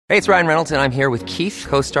Hey, it's Ryan Reynolds, and I'm here with Keith,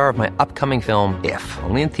 co-star of my upcoming film, If,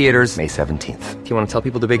 only in theaters May 17th. Do you want to tell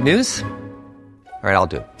people the big news? All right, I'll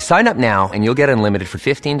do it. Sign up now and you'll get unlimited for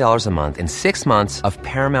 $15 a month and 6 months of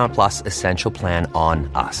Paramount Plus Essential Plan on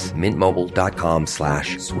us.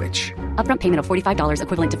 MintMobile.com/switch. Upfront payment of $45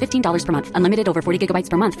 equivalent to $15 per month. Unlimited over 40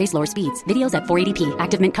 gigabytes per month. Face lower speeds. Videos at 480p.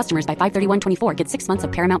 Active Mint customers by 531.24 get 6 months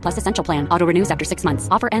of Paramount Plus Essential Plan. Auto renews after 6 months.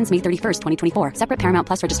 Offer ends May 31st, 2024. Separate Paramount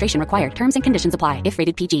Plus registration required. Terms and conditions apply if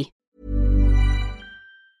rated PG.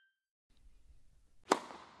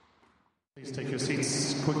 Please take your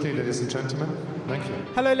seats quickly, ladies and gentlemen. Thank you.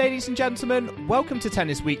 Hello, ladies and gentlemen. Welcome to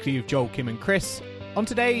Tennis Weekly with Joel, Kim and Chris. On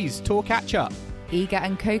today's Tour Catch-Up, Iga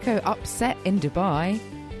and Coco upset in Dubai.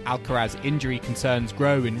 Alcaraz injury concerns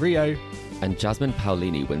grow in Rio. And Jasmine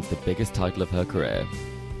Paolini wins the biggest title of her career.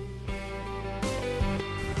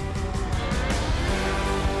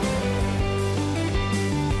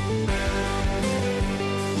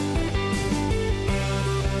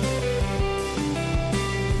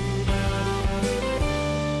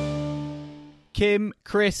 Kim,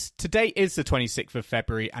 Chris, today is the 26th of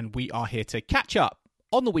February and we are here to catch up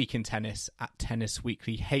on the week in tennis at Tennis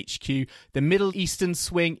Weekly HQ. The Middle Eastern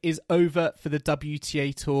swing is over for the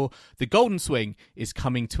WTA Tour. The Golden Swing is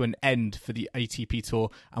coming to an end for the ATP Tour,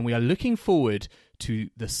 and we are looking forward to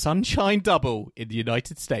the Sunshine Double in the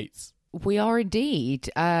United States. We are indeed.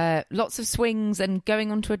 Lots of swings and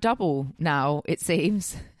going on to a double now, it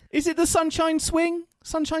seems. Is it the Sunshine Swing?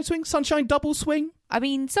 Sunshine Swing? Sunshine Double Swing? I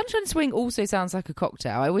mean, Sunshine Swing also sounds like a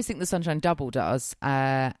cocktail. I always think the Sunshine Double does.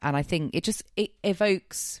 And I think it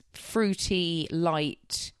evokes fruity,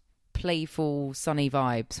 light, playful, sunny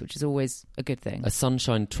vibes, which is always a good thing. A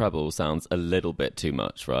Sunshine Treble sounds a little bit too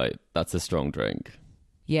much, right? That's a strong drink.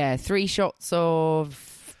 Yeah, 3 shots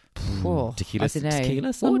of... Tequila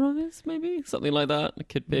sunrise, maybe? Something like that. It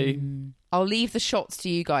could be. I'll leave the shots to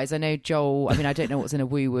you guys. I know Joel, I mean, I don't know what's in a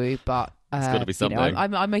woo-woo, but... It's got to be something.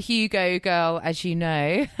 I'm a Hugo girl, as you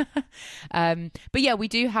know. But yeah, we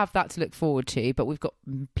do have that to look forward to, but we've got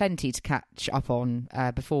plenty to catch up on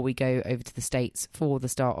before we go over to the States for the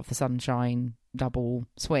start of the Sunshine Double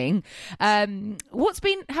Swing. What's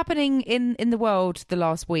been happening in the world the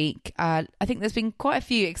last week? I think there's been quite a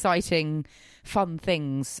few exciting, fun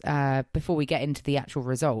things before we get into the actual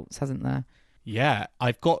results, hasn't there? Yeah,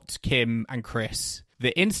 I've got Kim and Chris.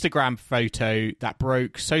 The Instagram photo that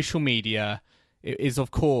broke social media is, of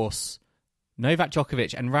course, Novak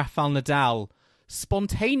Djokovic and Rafael Nadal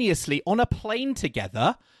spontaneously on a plane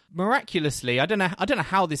together. Miraculously, I don't know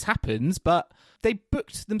how this happens, but they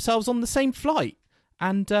booked themselves on the same flight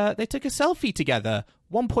and they took a selfie together.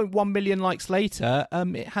 1.1 million likes later,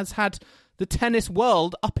 it has had the tennis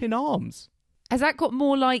world up in arms. Has that got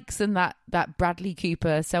more likes than that Bradley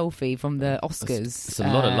Cooper selfie from the Oscars? It's a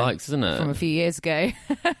lot of likes, isn't it? From a few years ago.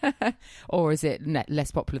 Or is it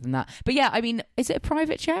less popular than that? But yeah, I mean, is it a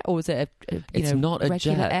private jet or is it It's not a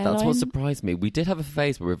jet. Airline? That's what surprised me. We did have a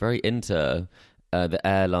phase where we were very into the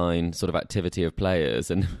airline sort of activity of players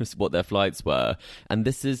and what their flights were. And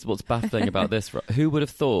this is what's baffling about this. Who would have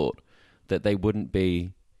thought that they wouldn't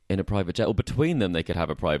be in a private jet? Or between them they could have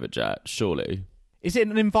a private jet, surely. Is it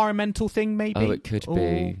an environmental thing, maybe? Oh, it could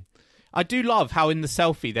be. I do love how in the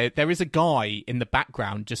selfie there is a guy in the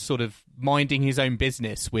background just sort of minding his own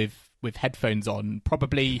business with headphones on,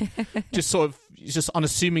 probably just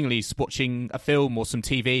unassumingly watching a film or some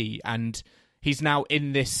TV, and he's now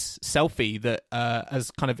in this selfie that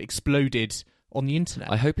has kind of exploded on the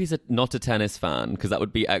internet. I hope he's not a tennis fan, because that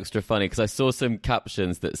would be extra funny, because I saw some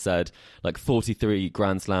captions that said like 43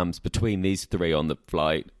 Grand Slams between these three on the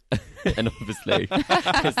flight. And obviously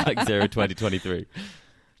it's like 2023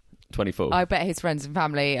 24. I bet his friends and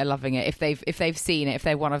family are loving it if they've seen it, if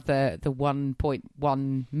they're one of the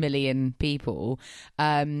 1.1 million people.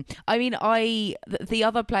 I mean, the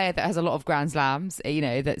other player that has a lot of Grand Slams,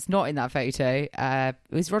 that's not in that photo,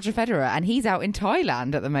 is Roger Federer, and he's out in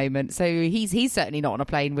Thailand at the moment. So he's certainly not on a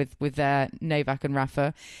plane with Novak and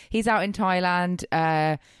Rafa. He's out in Thailand.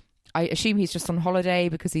 I assume he's just on holiday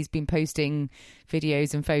because he's been posting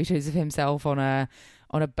videos and photos of himself on a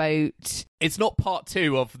boat. It's not part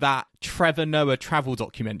 2 of that Trevor Noah travel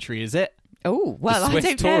documentary, is it? Oh, well, the Swiss I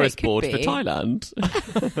don't tourist know. board for Thailand.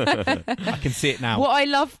 I can see it now. What I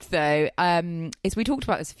loved, though, is we talked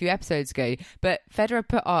about this a few episodes ago, but Federer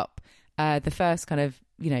put up the first kind of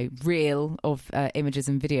reel of images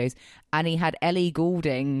and videos, and he had Ellie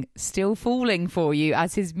Goulding Still Falling For You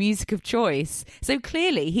as his music of choice. So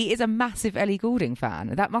clearly he is a massive Ellie Goulding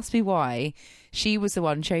fan. That must be why she was the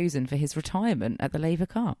one chosen for his retirement at the Laver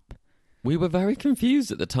Cup. We were very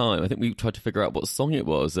confused at the time. I think we tried to figure out what song it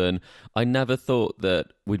was, and I never thought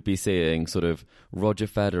that we'd be seeing sort of Roger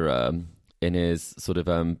Federer in his sort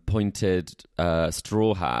of pointed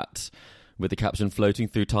straw hat with the caption "Floating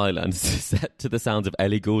through Thailand," set to the sounds of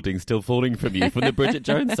Ellie Goulding "Still Falling from You" from the Bridget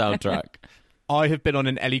Jones soundtrack. I have been on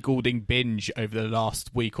an Ellie Goulding binge over the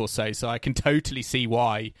last week or so I can totally see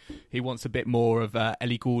why he wants a bit more of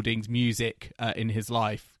Ellie Goulding's music in his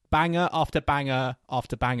life. Banger after banger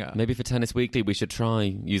after banger. Maybe for Tennis Weekly we should try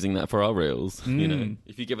using that for our reels. You know,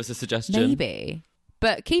 if you give us a suggestion. Maybe.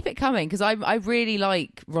 But keep it coming, because I really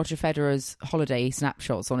like Roger Federer's holiday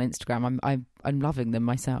snapshots on Instagram. I'm loving them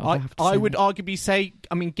myself. I would arguably say,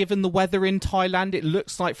 I mean, given the weather in Thailand, it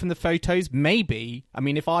looks like from the photos, maybe, I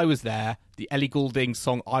mean, if I was there, the Ellie Goulding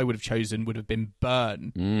song I would have chosen would have been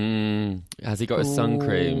Burn. Has he got a sun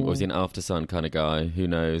cream, or is he an after sun kind of guy? Who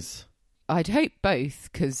knows? I'd hope both,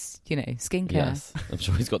 because, you know, skincare. Yes, I'm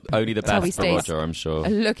sure he's got only the best for Roger, I'm sure.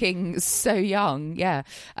 Looking so young, yeah.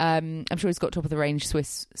 I'm sure he's got top-of-the-range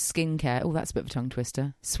Swiss skincare. Oh, that's a bit of a tongue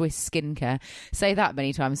twister. Swiss skincare. Say that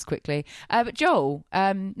many times quickly. But Joel,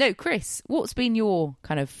 Chris, what's been your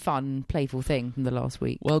kind of fun, playful thing from the last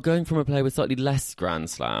week? Well, going from a player with slightly less Grand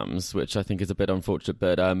Slams, which I think is a bit unfortunate,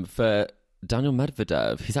 but for Daniel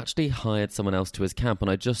Medvedev, he's actually hired someone else to his camp, and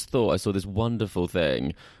I just thought I saw this wonderful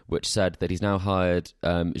thing which said that he's now hired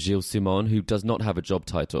Gilles Simon, who does not have a job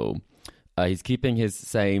title. He's keeping his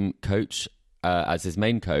same coach as his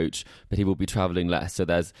main coach, but he will be travelling less. So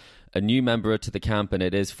there's a new member to the camp, and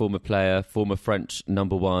it is former player, former French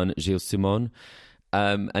number one, Gilles Simon.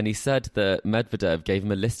 And he said that Medvedev gave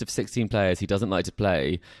him a list of 16 players he doesn't like to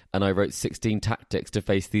play, and I wrote 16 tactics to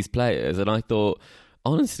face these players. And I thought,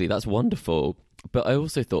 honestly, that's wonderful. But I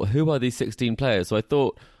also thought, who are these 16 players? So I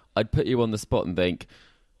thought I'd put you on the spot and think,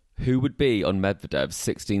 who would be on Medvedev's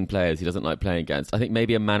 16 players he doesn't like playing against? I think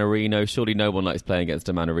maybe a Mannarino. Surely no one likes playing against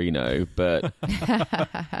a Mannarino, but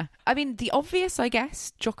I mean, the obvious, I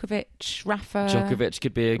guess, Djokovic, Rafa. Djokovic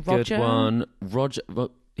could be a Roger. good one. Roger,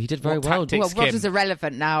 well, he did very well. Tactics, Well, Roger's Kim?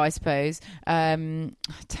 irrelevant now, I suppose.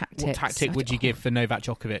 Tactics. What tactic would you give for Novak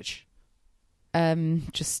Djokovic? I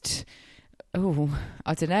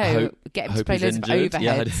don't know. Get him to play loads of overheads.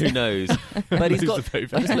 Yeah, who knows? But he's got. I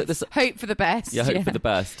just looked this up. Hope for the best. Yeah, hope for the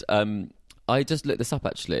best. I just looked this up,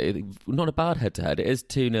 actually. Not a bad head-to-head. It is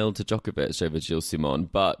 2-0 to Djokovic over Gilles Simon,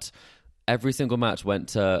 but every single match went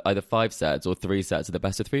to either 5 sets or 3 sets of the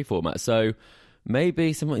best-of-3 format. So maybe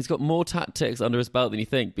he's got more tactics under his belt than you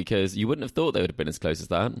think, because you wouldn't have thought they would have been as close as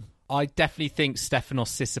that. I definitely think Stefanos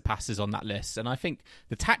Tsitsipas is on that list, and I think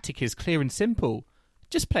the tactic is clear and simple.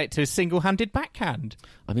 Just play it to a single-handed backhand.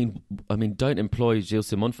 I mean, don't employ Gilles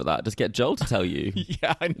Simon for that. Just get Joel to tell you.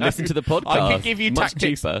 Yeah, I know. Listen to the podcast. I could give you much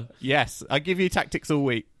tactics. Cheaper. Yes, I give you tactics all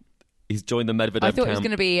week. He's joined the Medvedev camp. I thought it was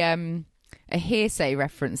going to be a hearsay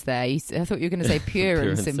reference there. I thought you were going to say pure,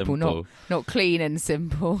 and simple, not clean and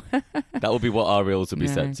simple. That will be what our reels will be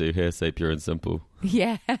set to. Hearsay, pure and simple.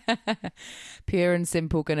 Yeah. Pure and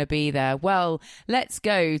simple going to be there. Well, let's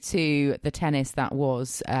go to the tennis that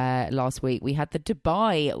was last week. We had the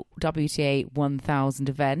Dubai WTA 1000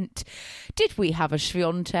 event. Did we have a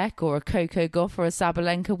Swiatek or a Coco Gauff or a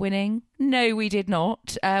Sabalenka winning? No, we did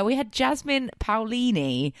not. We had Jasmine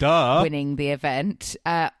Paolini winning the event.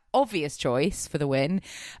 Obvious choice for the win.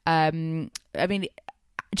 I mean,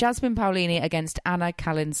 Jasmine Paolini against Anna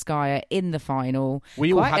Kalinskaya in the final.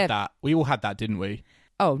 We all had that, didn't we?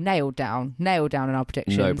 Oh, nailed down in our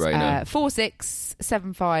predictions. No brainer. 4-6,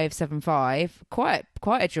 7-5, 7-5.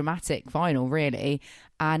 Quite a dramatic final, really.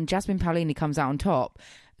 And Jasmine Paolini comes out on top.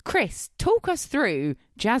 Chris, talk us through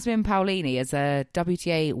Jasmine Paolini as a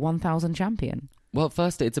WTA 1000 champion. Well,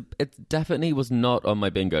 firstly, it definitely was not on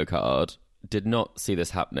my bingo card. Did not see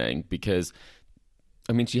this happening because,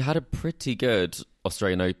 I mean, she had a pretty good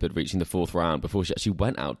Australian Open reaching the 4th round before she actually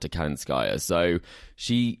went out to Kalinskaya. So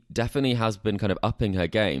she definitely has been kind of upping her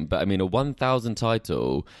game. But, I mean, a 1,000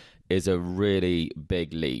 title is a really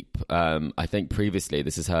big leap. I think previously I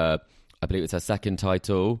believe it's her second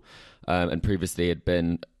title. And previously it had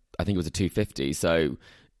been, I think it was a 250. So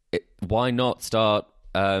why not start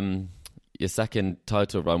your second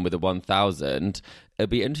title run with a 1,000? It'll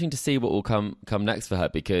be interesting to see what will come next for her,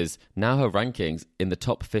 because now her rankings in the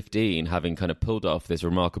top 15, having kind of pulled off this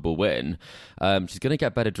remarkable win, she's going to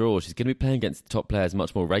get better draws. She's going to be playing against the top players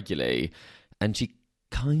much more regularly, and she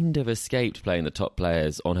kind of escaped playing the top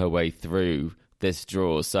players on her way through this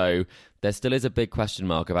draw. So there still is a big question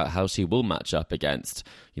mark about how she will match up against,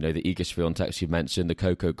 the Iga Swiatek you mentioned, the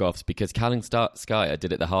Coco Gauffs, because Kalinskaya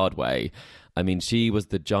did it the hard way. I mean, she was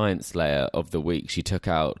the giant slayer of the week. She took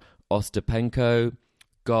out Ostapenko,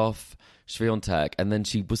 Goff, Swiatek, and then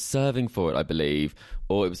she was serving for it, I believe,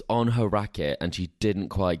 or it was on her racket and she didn't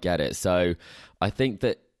quite get it. So I think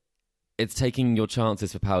that it's taking your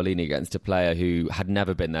chances for Paolini against a player who had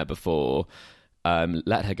never been there before.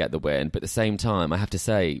 Let her get the win. But at the same time, I have to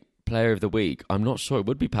say, player of the week, I'm not sure it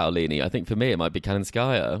would be Paolini. I think for me, it might be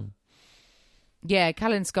Kalinskaya. Yeah,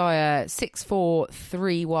 Kalinskaya, 6-4,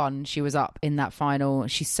 3-1. She was up in that final.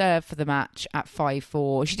 She served for the match at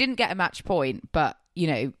 5-4. She didn't get a match point, but, you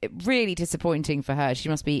know, really disappointing for her. She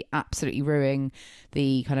must be absolutely ruining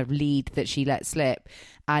the kind of lead that she let slip.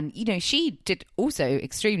 And, you know, she did also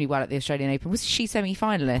extremely well at the Australian Open. Was she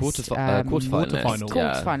semi-finalist? Quarterfinalist.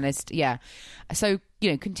 Quarterfinalist, yeah. So, you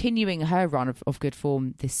know, continuing her run of good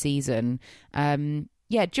form this season.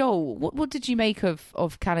 Yeah, Joel, what did you make of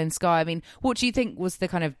Kalinskaya? I mean, what do you think was the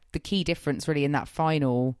kind of the key difference really in that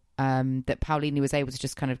final, that Paolini was able to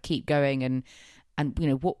just kind of keep going and you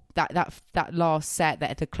know what that last set,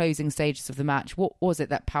 that at the closing stages of the match, what was it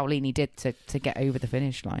that Paolini did to get over the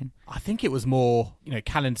finish line? I think it was more, you know,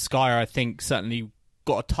 Kalinskaya, I think, certainly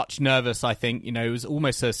got a touch nervous. I think, you know, it was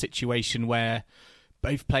almost a situation where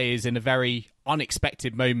both players in a very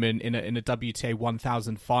unexpected moment in a WTA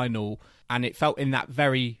 1000 final, and it felt in that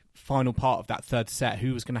very final part of that third set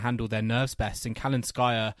who was going to handle their nerves best. And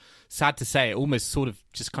Kalinskaya, sad to say, it almost sort of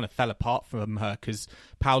just kind of fell apart from her because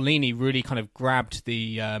Paolini really kind of grabbed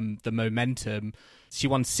the momentum. She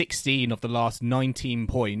won 16 of the last 19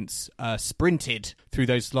 points, sprinted through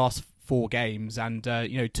those last 4 games, and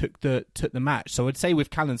you know, took the match. So I'd say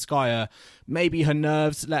with Kalinskaya, maybe her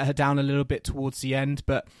nerves let her down a little bit towards the end,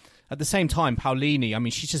 but at the same time, Paolini, I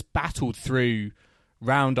mean, she's just battled through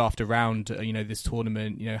round after round, you know, this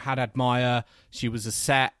tournament. You know, had Admire, she was a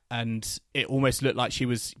set, and it almost looked like she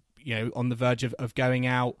was, you know, on the verge of going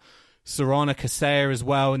out. Sorana Kaseya as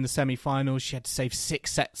well in the semi-finals. She had to save 6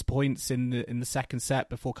 sets points in the second set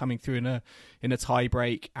before coming through in a tie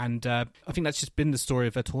break. And I think that's just been the story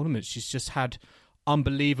of her tournament. She's just had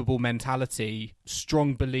unbelievable mentality,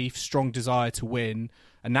 strong belief, strong desire to win,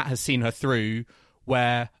 and that has seen her through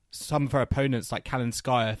where some of her opponents like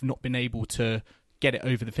Kalinskaya have not been able to get it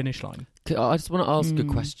over the finish line. I just want to ask a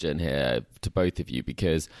question here to both of you,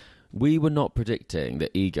 because we were not predicting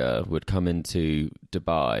that Iga would come into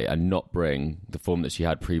Dubai and not bring the form that she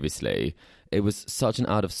had previously. It was such an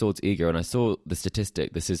out of sorts Iga, and I saw the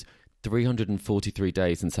statistic. This is 343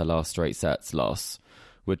 days since her last straight sets loss,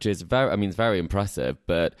 which is very impressive.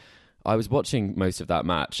 But I was watching most of that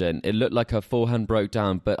match and it looked like her forehand broke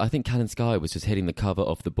down, but I think Kalinskaya was just hitting the cover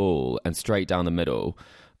off the ball and straight down the middle.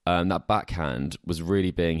 That backhand was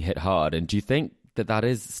really being hit hard. And do you think that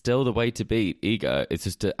is still the way to beat Iga? It's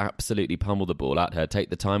just to absolutely pummel the ball at her, take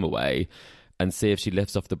the time away, and see if she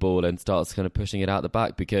lifts off the ball and starts kind of pushing it out the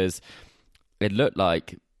back, because it looked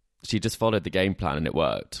like she just followed the game plan and it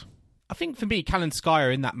worked. I think for me,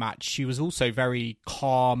 Kalinskaya in that match, she was also very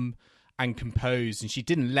calm and composed, and she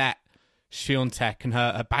didn't let Swiatek and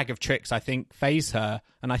her bag of tricks, I think, phase her.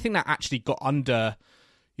 And I think that actually got under,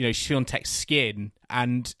 you know, Swiatek's skin.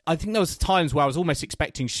 And I think there was times where I was almost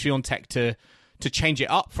expecting Swiatek to change it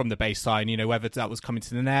up from the baseline, you know, whether that was coming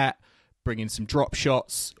to the net, bring in some drop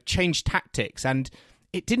shots, change tactics, and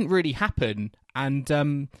it didn't really happen.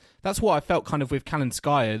 And that's what I felt kind of with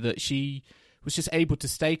Kalinskaya, that she was just able to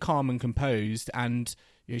stay calm and composed, and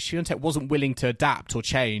you know, Swiatek wasn't willing to adapt or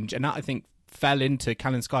change, and that, I think, fell into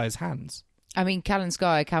Kalinskaya's hands. I mean,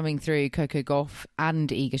 Kalinskaya coming through Coco Gauff and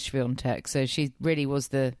Iga Swiatek, so she really was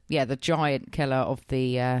the giant killer of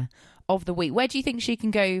the week. Where do you think she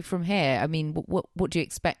can go from here? I mean, what do you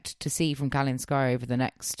expect to see from Kalinskaya over the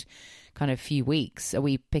next kind of few weeks? Are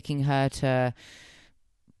we picking her to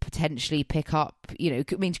potentially pick up, you know,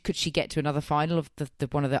 I mean, could she get to another final of the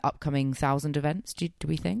one of the upcoming 1,000 events, do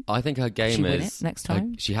we think? I think her game win it next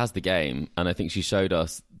time? She has the game, and I think she showed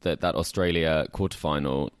us that Australia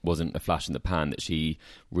quarterfinal wasn't a flash in the pan, that she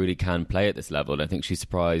really can play at this level. And I think she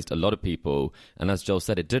surprised a lot of people, and as Joel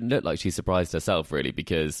said, it didn't look like she surprised herself really,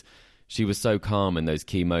 because she was so calm in those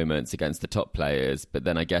key moments against the top players. But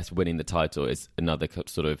then I guess winning the title is another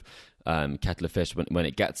sort of kettle of fish when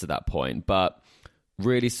it gets to that point. But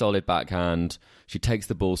really solid backhand. She takes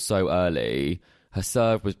the ball so early. Her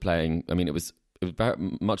serve was playing, I mean, it was very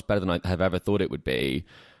much better than I have ever thought it would be.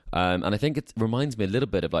 And I think it reminds me a little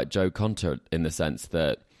bit of like Jo Konta, in the sense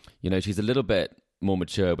that, you know, she's a little bit more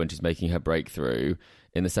mature when she's making her breakthrough,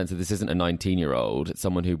 in the sense that this isn't a 19-year-old. It's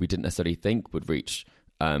someone who we didn't necessarily think would reach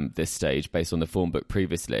this stage based on the form book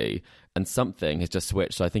previously. And something has just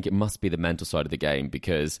switched. So I think it must be the mental side of the game,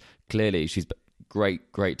 because clearly she's great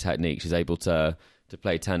technique. She's able to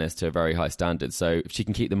play tennis to a very high standard. So if she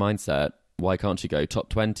can keep the mindset, Why can't she go top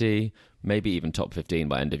 20, maybe even top 15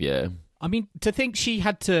 by end of year? I mean, to think she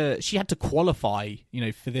had to qualify,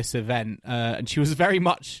 for this event, and she was very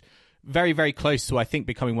much, very, very close to, I think,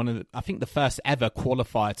 becoming the first ever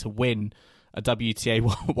qualifier to win a WTA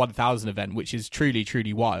 1000 event, which is truly,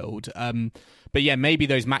 truly wild. But yeah, maybe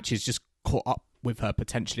those matches just caught up with her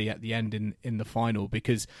potentially at the end in the final,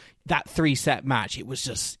 because that 3-set match,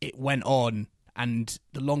 it went on, and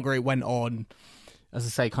the longer it went on, as I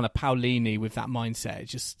say, kind of Paolini with that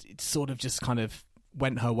mindset, it sort of just kind of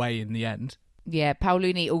went her way in the end. Yeah,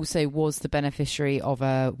 Paolini also was the beneficiary of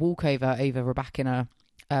a walkover over Rybakina,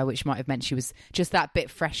 which might have meant she was just that bit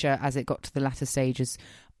fresher as it got to the latter stages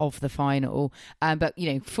of the final. But,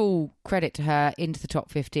 full credit to her, into the top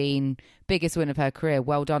 15, biggest win of her career.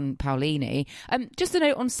 Well done, Paolini. Just a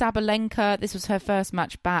note on Sabalenka. This was her first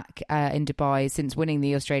match back in Dubai since winning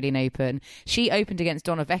the Australian Open. She opened against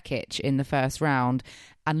Donna Vekic in the first round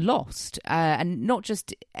and lost. And not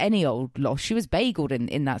just any old loss. She was bageled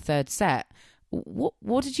in that third set.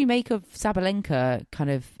 What did you make of Sabalenka kind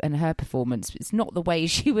of and her performance? It's not the way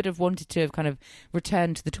she would have wanted to have kind of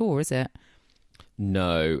returned to the tour, is it?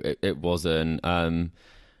 No, it wasn't.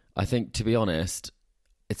 I think, to be honest,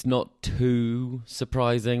 it's not too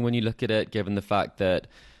surprising when you look at it, given the fact that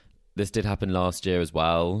this did happen last year as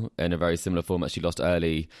well in a very similar format. She lost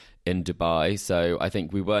early in Dubai. So I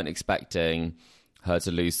think we weren't expecting her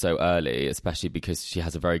to lose so early, especially because she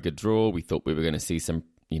has a very good draw. We thought we were going to see some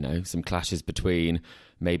clashes between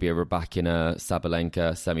maybe a Rybakina,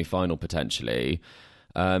 Sabalenka semi-final potentially.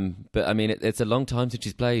 But I mean, it's a long time since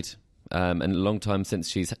she's played, and a long time since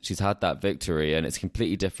she's had that victory, and it's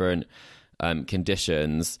completely different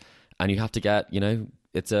conditions, and you have to get,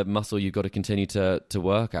 it's a muscle you've got to continue to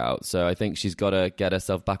work out. So I think she's got to get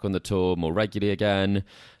herself back on the tour more regularly again.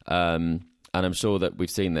 And I'm sure that we've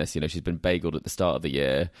seen this, she's been bageled at the start of the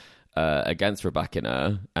year against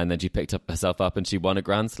Rybakina, and then she picked herself up and she won a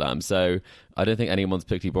Grand Slam. So I don't think anyone's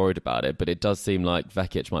particularly worried about it, but it does seem like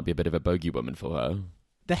Vekic might be a bit of a bogey woman for her.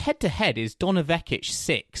 The head-to-head is Donna Vekic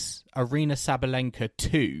 6, Aryna Sabalenka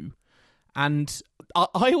 2. And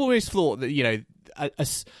I always thought that,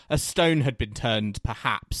 a stone had been turned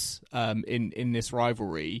perhaps in this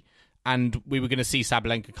rivalry, and we were going to see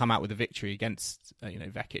Sabalenka come out with a victory against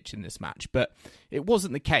Vekic in this match, but it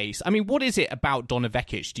wasn't the case. I mean, what is it about Donna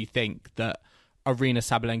Vekic, do you think, that Aryna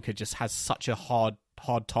Sabalenka just has such a hard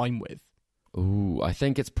time with? Ooh, I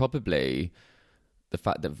think it's probably the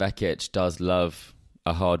fact that Vekic does love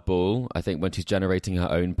a hard ball. I think when she's generating her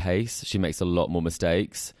own pace, she makes a lot more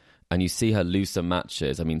mistakes, and you see her lose some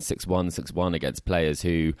matches. I mean, 6-1, 6-1 against players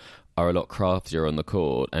who are a lot craftier on the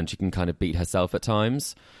court, and she can kind of beat herself at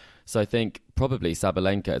times. So I think probably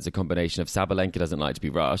Sabalenka is a combination of Sabalenka doesn't like to be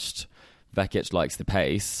rushed, Vekic likes the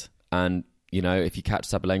pace, and, if you catch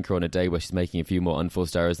Sabalenka on a day where she's making a few more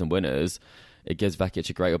unforced errors than winners, it gives Vekic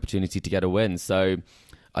a great opportunity to get a win. So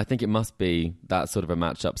I think it must be that sort of a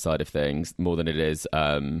matchup side of things more than it is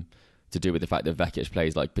to do with the fact that Vekic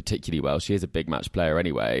plays particularly well. She is a big match player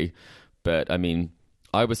anyway, but I mean,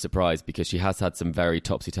 I was surprised because she has had some very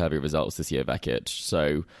topsy-turvy results this year, Vekic.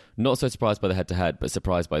 So not so surprised by the head-to-head, but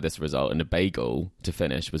surprised by this result. And a bagel to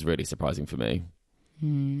finish was really surprising for me.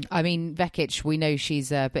 I mean, Vekic, we know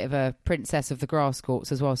she's a bit of a princess of the grass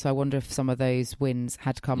courts as well. So I wonder if some of those wins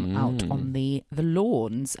had come out on the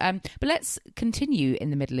lawns. But let's continue in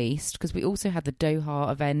the Middle East, because we also had the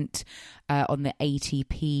Doha event on the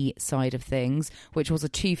ATP side of things, which was a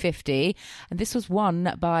 250. And this was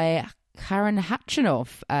won by Karen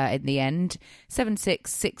Khachanov in the end, 7-6,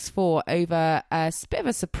 6-4 over a bit of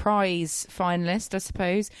a surprise finalist, I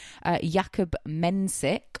suppose, Jakub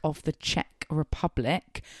Mensik of the Czech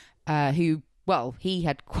Republic, who, well, he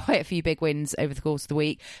had quite a few big wins over the course of the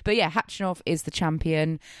week. But yeah, Khachanov is the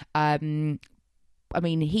champion. I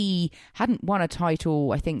mean, he hadn't won a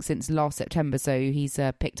title, I think, since last September, so he's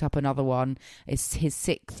picked up another one. It's his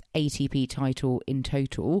 6th ATP title in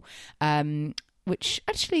total. Which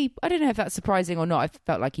actually, I don't know if that's surprising or not. I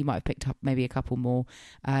felt like he might have picked up maybe a couple more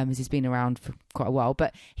as he's been around for quite a while.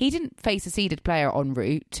 But he didn't face a seeded player en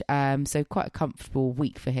route, so quite a comfortable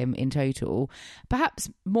week for him in total. Perhaps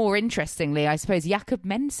more interestingly, I suppose, Jakub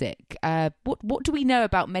Mensik. What do we know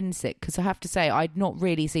about Mensik? Because I have to say, I'd not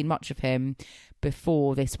really seen much of him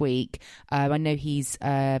before this week. I know he's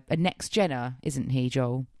a next-genner, isn't he,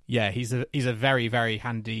 Joel? Yeah, he's a very, very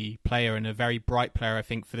handy player and a very bright player, I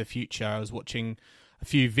think, for the future. I was watching a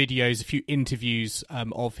few videos, a few interviews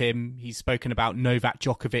of him. He's spoken about Novak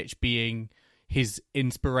Djokovic being his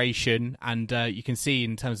inspiration, and you can see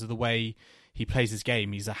in terms of the way he plays his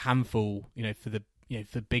game, he's a handful, for the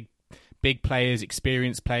for big big players,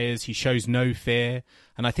 experienced players. He shows no fear.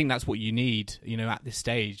 And I think that's what you need, at this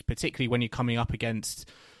stage, particularly when you're coming up against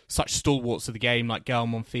such stalwarts of the game like Gael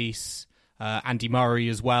Monfils, Andy Murray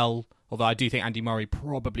as well. Although I do think Andy Murray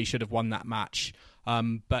probably should have won that match.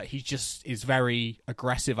 But he just is very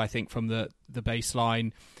aggressive, I think, from the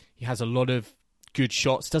baseline. He has a lot of good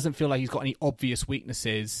shots. Doesn't feel like he's got any obvious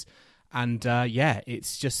weaknesses. And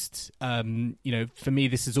it's just, for me,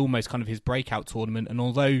 this is almost kind of his breakout tournament. And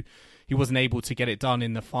although he wasn't able to get it done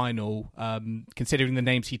in the final, considering the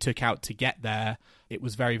names he took out to get there, it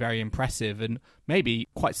was very, very impressive. And maybe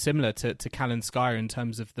quite similar to Callan Skyer in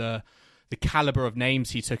terms of the calibre of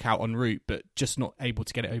names he took out en route, but just not able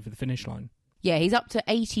to get it over the finish line. Yeah, he's up to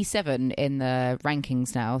 87 in the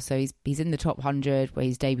rankings now. So he's in the top 100 where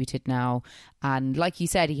he's debuted now. And like you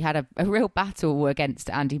said, he had a real battle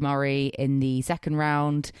against Andy Murray in the second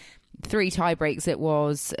round. 3 tie breaks it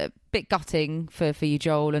was. A bit gutting for you,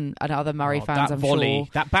 Joel, and other Murray fans, that I'm volley,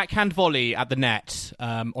 sure. That backhand volley at the net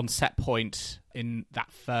on set point in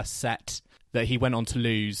that first set that he went on to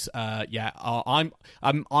lose. I'm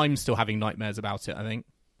still having nightmares about it, I think.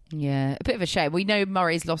 Yeah, a bit of a shame. We know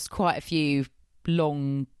Murray's lost quite a few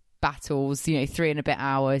long battles, 3 and a bit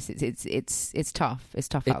hours. It's tough. It's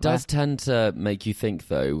tough out there. It does tend to make you think,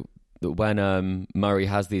 though, that when Murray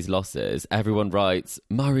has these losses, everyone writes,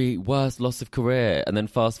 Murray, worst loss of career. And then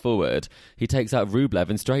fast forward, he takes out Rublev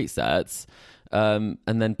in straight sets and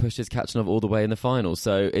then pushes Khachanov all the way in the final.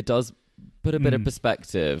 So it does put a bit of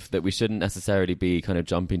perspective that we shouldn't necessarily be kind of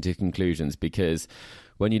jumping to conclusions, because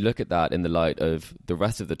when you look at that in the light of the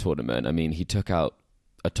rest of the tournament, I mean, he took out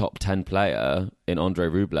a top 10 player in Andrei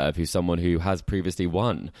Rublev, who's someone who has previously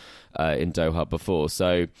won in Doha before.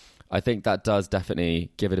 So I think that does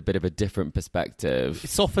definitely give it a bit of a different perspective. It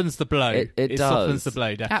softens the blow. It does. Softens the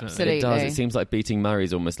blow, definitely. Absolutely. It does. It seems like beating Murray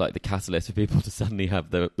is almost like the catalyst for people to suddenly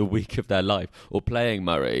have the week of their life, or playing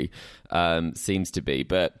Murray seems to be.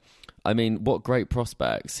 But, I mean, what great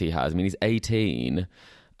prospects he has. I mean, he's 18...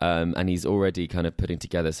 and he's already kind of putting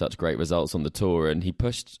together such great results on the tour. And he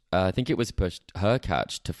pushed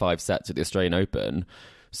Hurkacz to 5 sets at the Australian Open.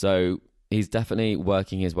 So he's definitely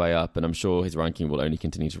working his way up, and I'm sure his ranking will only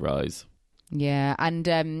continue to rise. Yeah, and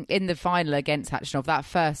in the final against Khachanov, that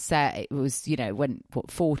first set, it was, went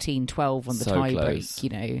 14-12 on the So tie close.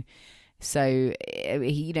 break, So,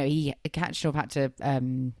 Khachanov had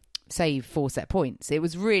to save 4 set points. It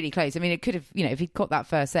was really close. I mean, it could have, if he got that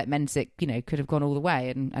first set, Mensik, could have gone all the way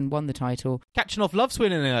and won the title. Khachanov loves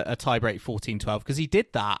winning a tiebreak 14-12 because he did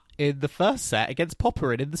that in the first set against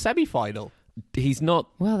Popperin in the semi-final. He's not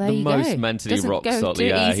there you most go. mentally Doesn't rock go solid. too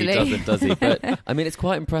Yeah, easily. he doesn't, does he? But I mean, it's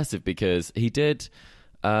quite impressive because he did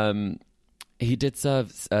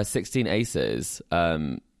serve 16 aces.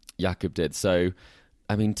 Jakub did. So,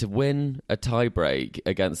 I mean, to win a tiebreak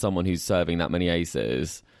against someone who's serving that many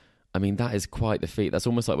aces, I mean, that is quite the feat. That's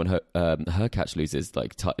almost like when Hurkacz loses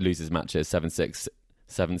loses matches 7-6,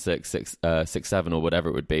 7-6, 6-7, or whatever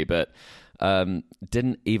it would be, but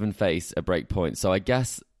didn't even face a break point. So I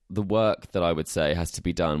guess the work that I would say has to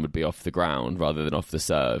be done would be off the ground rather than off the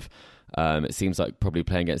serve. It seems like probably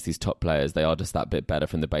playing against these top players, they are just that bit better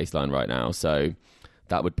from the baseline right now. So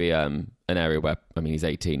that would be an area where, I mean, he's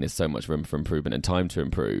 18, there's so much room for improvement and time to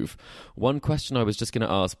improve. One question I was just going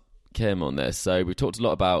to ask Kim on this. So we've talked a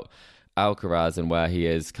lot about Alcaraz and where he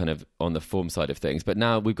is kind of on the form side of things, but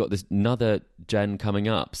now we've got this another gen coming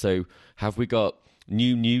up. So have we got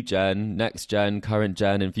new gen, next gen, current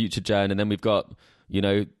gen, and future gen, and then we've got,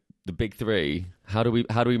 the big 3. How do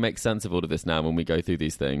we make sense of all of this now when we go through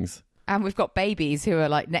these things? And we've got babies who are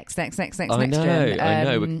like next I gen.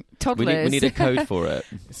 know. Toddlers. We need a code for it.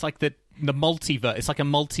 It's like the multiverse. It's like a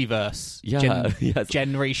multiverse.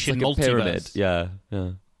 Generation it's like multiverse. a pyramid. Yeah.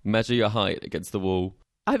 Measure your height against the wall.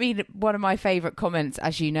 I mean, one of my favourite comments,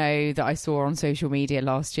 as you know, that I saw on social media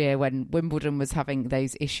last year when Wimbledon was having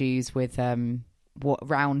those issues with what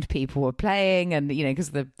round people were playing, and because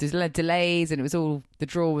of the delays, and it was all, the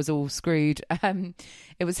draw was all screwed.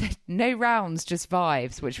 It was no rounds, just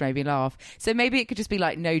vibes, which made me laugh. So maybe it could just be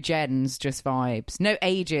like no gens, just vibes, no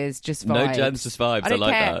ages, just vibes. No gens, just vibes. I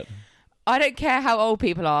like that. I don't care how old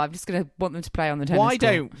people are. I'm just going to want them to play on the tennis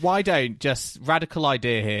court. Why don't just radical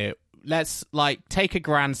idea here? Let's take a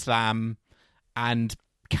Grand Slam and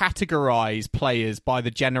categorize players by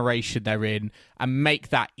the generation they're in and make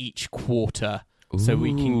that each quarter. So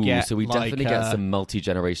we can get. So we definitely get some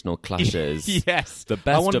multi-generational clashes. Yes, the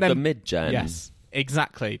best of the mid-gen. Yes,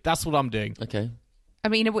 exactly. That's what I'm doing. Okay. I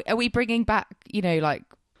mean, are we bringing back?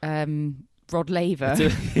 Rod Laver.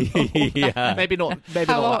 Yeah. Maybe not that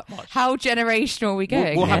much. How generational are we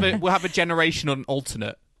going? We'll have a generational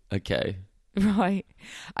alternate. Okay. Right.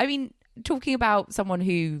 I mean, talking about someone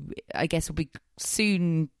who I guess will be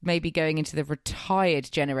soon maybe going into the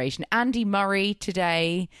retired generation, Andy Murray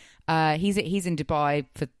today. He's in Dubai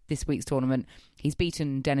for this week's tournament. He's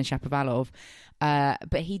beaten Denis Shapovalov.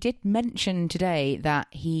 But he did mention today that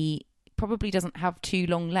he probably doesn't have too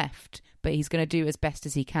long left, but he's going to do as best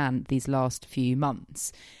as he can these last few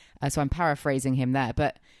months. So I'm paraphrasing him there.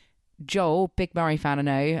 But Joel, big Murray fan, I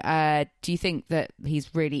know. Do you think that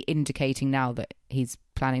he's really indicating now that he's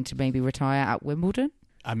planning to maybe retire at Wimbledon?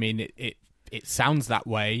 I mean, it sounds that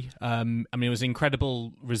way. I mean, it was an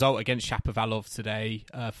incredible result against Shapovalov today.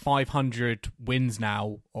 500 wins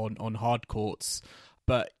now on hard courts.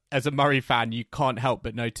 But as a Murray fan, you can't help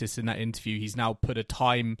but notice in that interview he's now put a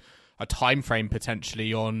time frame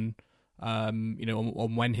potentially on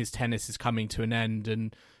on when his tennis is coming to an end.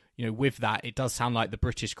 And with that, it does sound like the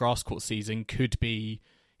British grass court season could be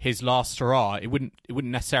his last hurrah. It wouldn't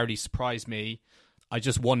necessarily surprise me. I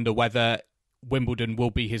just wonder whether Wimbledon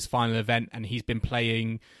will be his final event and he's been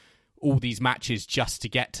playing all these matches just to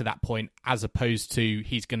get to that point, as opposed to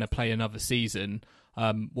he's going to play another season.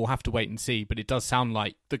 We'll have to wait and see, but it does sound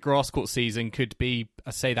like the grass court season could be,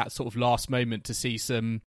 I say, that sort of last moment to see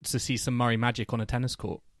some Murray magic on a tennis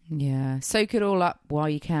court. Yeah, soak it all up while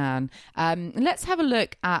you can. Let's have a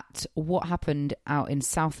look at what happened out in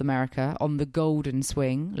South America on the Golden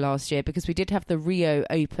Swing last year, because we did have the Rio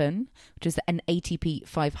Open, which is an ATP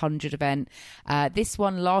 500 event. This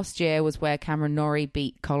one last year was where Cameron Norrie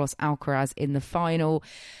beat Carlos Alcaraz in the final.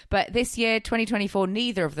 But this year, 2024,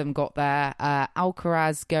 neither of them got there.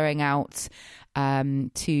 Alcaraz going out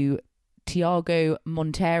to Thiago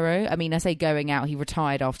Monteiro. I mean, I say going out, he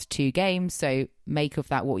retired after 2 games, so make of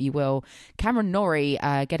that what you will. Cameron Norrie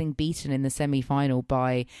getting beaten in the semi-final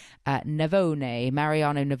by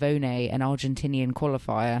Mariano Navone, an Argentinian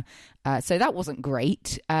qualifier. So that wasn't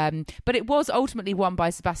great. But it was ultimately won by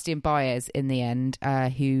Sebastian Baez in the end,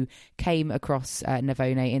 who came across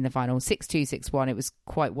Navone in the final 6-2, 6-1. It was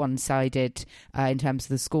quite one-sided in terms of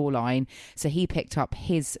the scoreline. So he picked up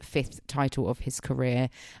his 5th title of his career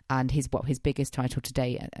and his biggest title to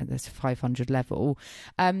date at this 500 level.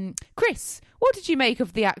 Chris, what did you make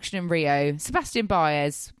of the action in Rio? Sebastian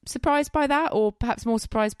Baez, surprised by that, or perhaps more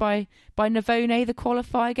surprised by Navone, the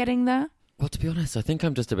qualifier, getting there? Well, to be honest, I think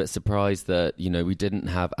I'm just a bit surprised that, we didn't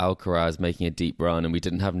have Alcaraz making a deep run and we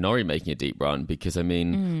didn't have Norrie making a deep run, because,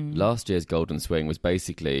 last year's Golden Swing was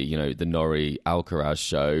basically, the Norrie-Alcaraz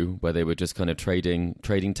show where they were just kind of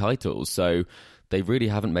trading titles. So they really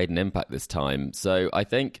haven't made an impact this time. So I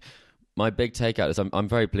think my big takeout is I'm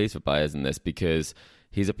very pleased with Baez in this, because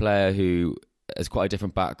he's a player who has quite a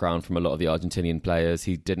different background from a lot of the Argentinian players.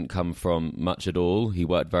 He didn't come from much at all. He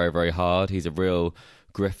worked very, very hard. He's a real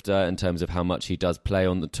grifter in terms of how much he does play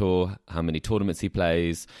on the tour, how many tournaments he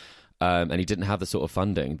plays, and he didn't have the sort of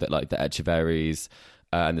funding that like the Echeverrys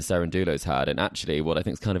and the Cerandulos had. And actually, what I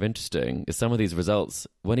think is kind of interesting is some of these results,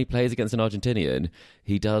 when he plays against an Argentinian,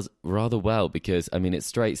 he does rather well, because, it's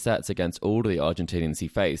straight sets against all of the Argentinians he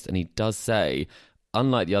faced. And he does say,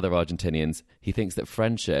 unlike the other Argentinians, he thinks that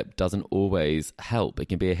friendship doesn't always help. It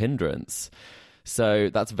can be a hindrance. So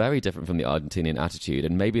that's very different from the Argentinian attitude.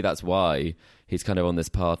 And maybe that's why he's kind of on this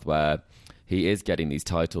path where he is getting these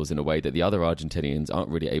titles in a way that the other Argentinians aren't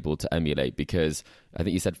really able to emulate, because I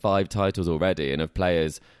think you said 5 titles already, and of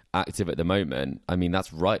players active at the moment,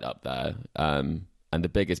 that's right up there. And the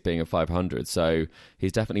biggest being a 500. So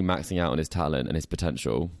he's definitely maxing out on his talent and his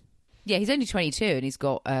potential. Yeah, he's only 22 and he's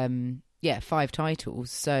got 5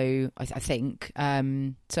 titles. So I think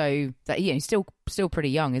so that he's still pretty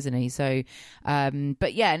young, isn't he? So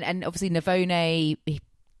but yeah, and obviously Navone,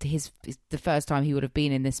 his the first time he would have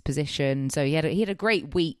been in this position. So he had a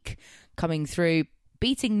great week coming through,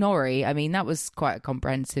 beating Norrie. That was quite a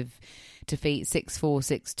comprehensive defeat, 6-4,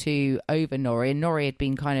 6-2 over Norrie. And Norrie had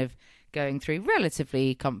been kind of going through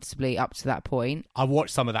relatively comfortably up to that point. I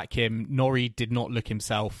watched some of that, Kim. Norrie did not look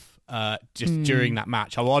himself during that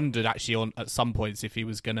match. I wondered actually at some points if he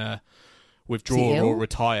was going to withdraw or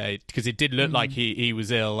retire, because it did look like he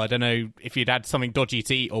was ill. I don't know if he'd had something dodgy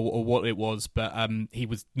to eat or what it was, but he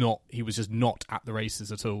was just not at the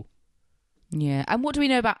races at all. Yeah. And what do we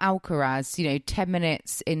know about Alcaraz? 10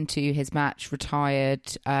 minutes into his match,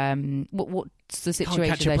 retired. What's the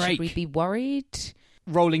situation there? Should we be worried?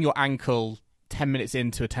 Rolling your ankle 10 minutes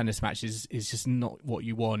into a tennis match is just not what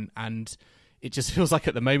you want. And it just feels like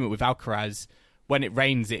at the moment with Alcaraz, when it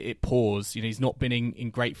rains, it pours. He's not been in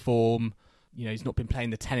great form. He's not been playing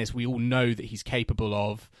the tennis we all know that he's capable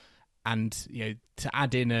of. And, to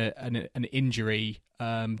add in an injury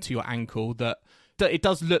to your ankle, that it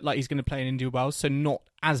does look like he's going to play in India Wells. So not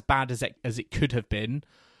as bad as it could have been.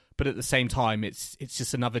 but at the same time, it's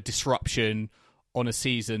just another disruption on a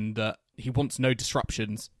season that he wants no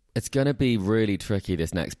disruptions. It's going to be really tricky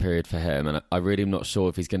this next period for him, and I really am not sure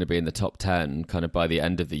if he's going to be in the top 10 kind of by the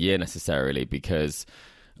end of the year necessarily, because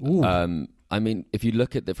I mean, if you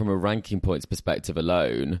look at it from a ranking points perspective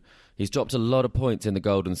alone, he's dropped a lot of points in the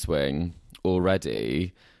Golden Swing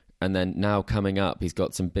already, and then now coming up, he's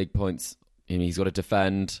got some big points. I mean, he's got to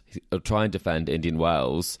defend, he'll try and defend Indian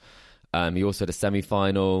Wells. He also had a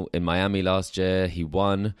semi-final in Miami last year. He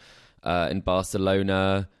won in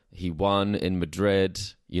Barcelona. He won in Madrid.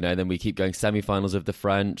 Then we keep going semi-finals of the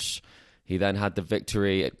French. He then had the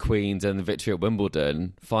victory at Queen's and the victory at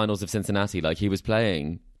Wimbledon. Finals of Cincinnati. Like, he was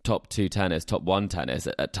playing top 2 tennis, top 1 tennis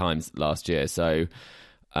at times last year. So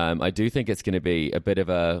I do think it's going to be a bit of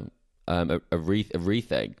a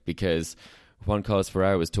rethink, because Juan Carlos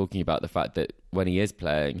Ferrero was talking about the fact that when he is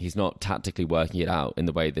playing, he's not tactically working it out in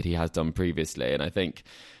the way that he has done previously. And I think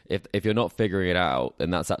if you're not figuring it out,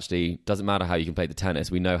 then that's actually, doesn't matter how you can play the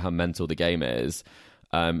tennis. We know how mental the game is.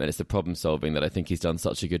 And it's the problem solving that I think he's done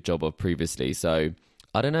such a good job of previously. So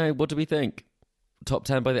I don't know. What do we think? Top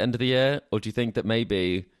 10 by the end of the year? Or do you think that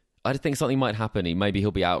maybe, I think something might happen. Maybe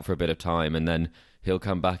he'll be out for a bit of time and then he'll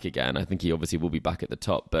come back again. I think he obviously will be back at the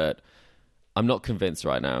top, but I'm not convinced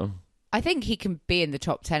right now. I think he can be in the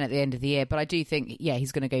top 10 at the end of the year, but I do think,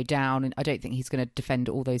 he's going to go down, and I don't think he's going to defend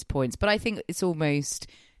all those points. But I think it's almost,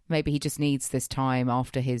 maybe he just needs this time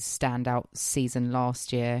after his standout season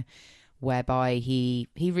last year, whereby he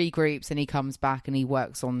regroups and he comes back and he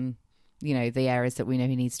works on, the areas that we know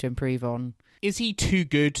he needs to improve on. Is he too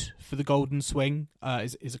good for the Golden Swing?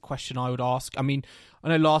 Is a question I would ask. I mean, I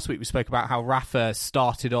know last week we spoke about how Rafa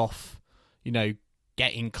started off,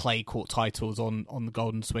 getting clay court titles on the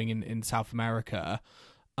Golden Swing in South America.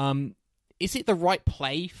 Is it the right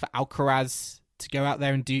play for Alcaraz to go out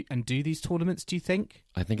there and do these tournaments, do you think?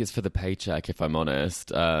 I think it's for the paycheck, if I'm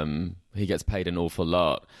honest. He gets paid an awful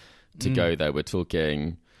lot to go there. We're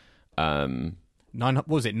talking... what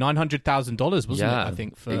was it? $900,000, wasn't it? I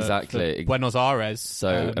think for Buenos Aires.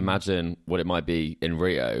 So imagine what it might be in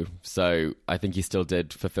Rio. So I think he still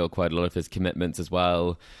did fulfill quite a lot of his commitments as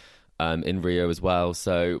well, in Rio as well.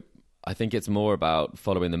 So I think it's more about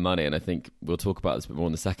following the money, and I think we'll talk about this a bit more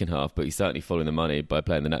in the second half, but he's certainly following the money by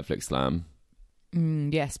playing the Netflix Slam.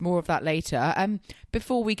 Yes, more of that later.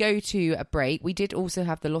 Before we go to a break, we did also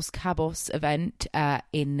have the Los Cabos event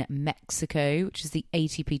in Mexico, which is the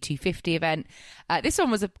ATP 250 event. This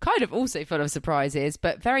one was kind of also full of surprises,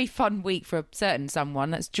 but very fun week for a certain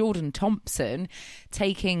someone. That's Jordan Thompson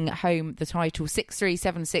taking home the title 6-3,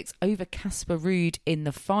 7-6 over Casper Ruud in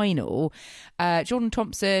the final. Jordan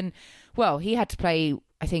Thompson, well, he had to play,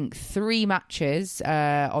 I think, 3 matches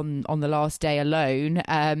on the last day alone.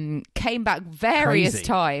 Came back various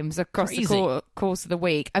times across the course of the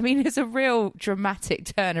week. I mean, it's a real dramatic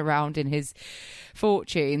turnaround in his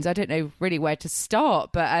fortunes. I don't know really where to start,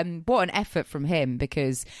 but what an effort from him,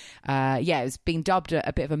 because it's been dubbed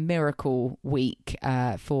a bit of a miracle week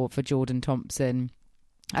for Jordan Thompson.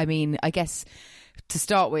 I mean, I guess to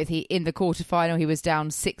start with, in the quarterfinal, he was down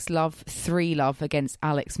 6-love, 3-love against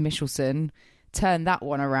Alex Michelson. Turned that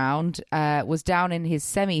one around, was down in his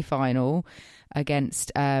semi-final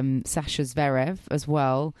against Sasha Zverev as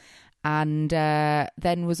well, and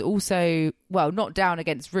then was also, well, not down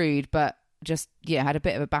against Ruud, but just had a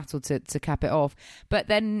bit of a battle to cap it off. But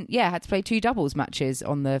then had to play 2 doubles matches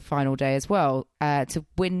on the final day as well to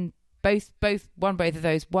win won both of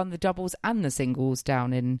those, won the doubles and the singles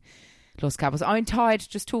down in Los Cabos. I'm tired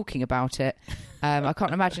just talking about it. I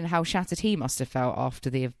can't imagine how shattered he must have felt after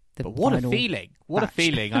the but what a feeling. What match. A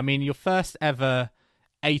feeling. I mean, your first ever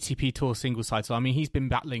ATP Tour singles title. I mean, he's been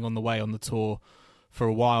battling on the way on the tour for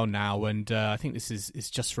a while now, and I think this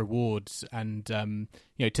is just rewards. And,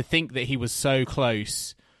 to think that he was so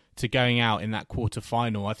close to going out in that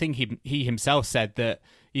quarter-final. I think he himself said that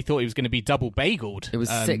he thought he was going to be double bageled. It was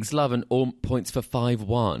 6-love and all points for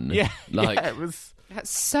 5-1. Yeah, it was...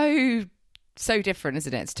 That's so different,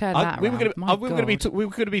 isn't it? To turn that around. We were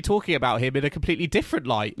going to be talking about him in a completely different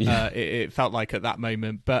light. Yeah. It felt like at that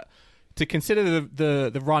moment, but to consider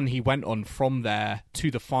the run he went on from there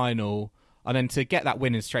to the final, and then to get that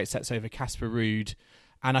win in straight sets over Casper Ruud,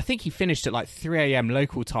 and I think he finished at like 3 a.m.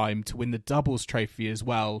 local time to win the doubles trophy as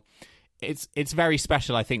well. It's very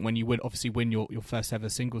special, I think, when you win your first ever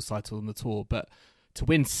singles title on the tour, but to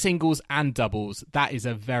win singles and doubles, that is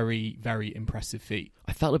a very, very impressive feat.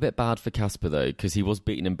 I felt a bit bad for Casper, though, because he was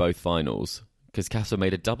beaten in both finals, because Casper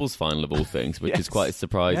made a doubles final of all things, which is quite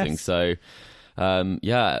surprising. Yes. So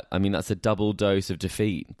Yeah, I mean, that's a double dose of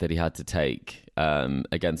defeat that he had to take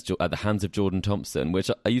against at the hands of Jordan Thompson, which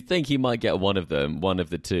you think he might get one of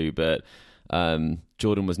the two, but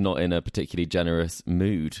Jordan was not in a particularly generous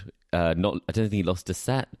mood. I don't think he lost a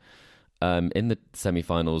set in the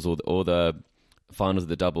semi-finals or the finals of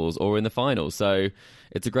the doubles or in the finals. So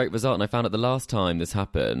it's a great result. And I found out the last time this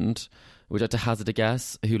happened, would you like to hazard a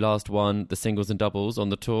guess who last won the singles and doubles on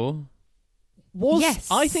the tour? Yes.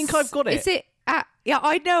 I think I've got it. Is it? Yeah,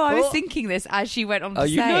 I know. I was thinking this as she went on to say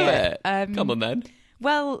you know it. Come on then.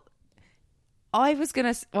 Well, I was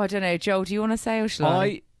going to... I don't know. Joel, do you want to say or shall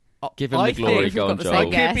I? Give him the glory, go on,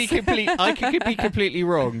 Joel. I could be completely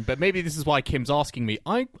wrong, but maybe this is why Kim's asking me.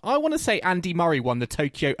 I want to say Andy Murray won the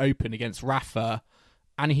Tokyo Open against Rafa,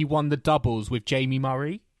 and he won the doubles with Jamie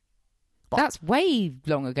Murray. That's way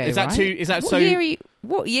long ago. Is that right? too? Is that what so?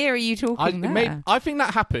 What year are you talking there? I think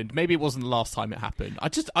that happened. Maybe it wasn't the last time it happened. I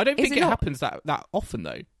don't think it happens that often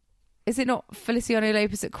though. Is it not Feliciano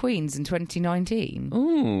Lopez at Queen's in 2019?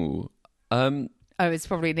 Ooh. Oh, it's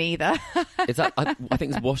probably neither. Is that? I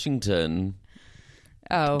think it's Washington.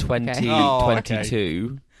 Oh,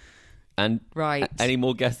 2022. Okay. And right. Any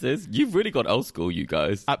more guesses? You've really gone old school, you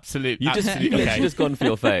guys. Absolutely. You've just gone for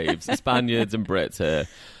your faves, Spaniards and Brits here.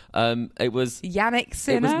 It was Yannick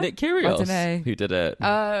Sinner. It was Nick Kyrgios who did it.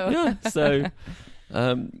 Oh, yeah. So,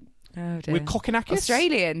 oh dear. With Kokonakis,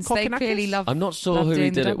 Australians, they clearly love. I'm not sure who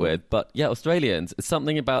he did it with, but yeah, Australians. It's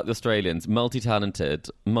something about the Australians, multi-talented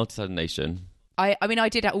nation. I mean, I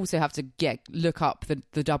did also have to look up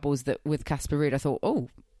the doubles that with Casper Ruud. I thought, oh,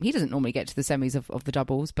 he doesn't normally get to the semis of the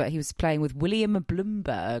doubles, but he was playing with William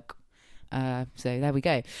Bloomberg. So there we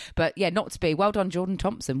go. But yeah, not to be. Well done, Jordan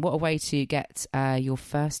Thompson. What a way to get your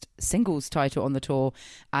first singles title on the tour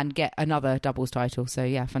and get another doubles title. So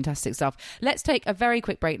yeah, fantastic stuff. Let's take a very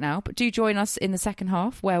quick break now, but do join us in the second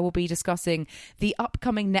half where we'll be discussing the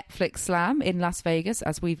upcoming Netflix Slam in Las Vegas,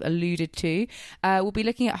 as we've alluded to. We'll be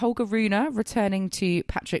looking at Holger Rune returning to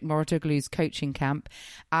Patrick Mouratoglou's coaching camp,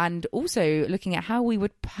 and also looking at how we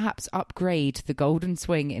would perhaps upgrade the Golden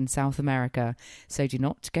Swing in South America. So do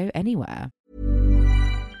not go anywhere.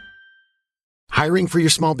 Hiring for your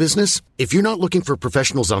small business? If you're not looking for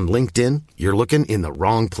professionals on LinkedIn, you're looking in the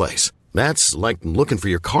wrong place. That's like looking for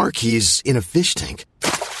your car keys in a fish tank.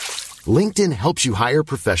 LinkedIn helps you hire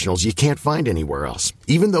professionals you can't find anywhere else,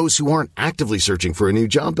 even those who aren't actively searching for a new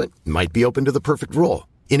job but might be open to the perfect role.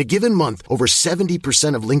 In a given month, over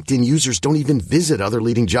 70% of LinkedIn users don't even visit other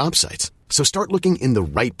leading job sites. So start looking in the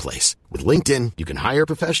right place. With LinkedIn, you can hire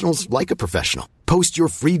professionals like a professional. Post your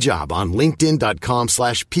free job on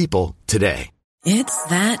linkedin.com/people today. It's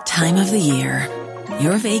that time of the year.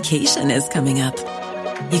 Your vacation is coming up.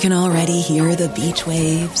 You can already hear the beach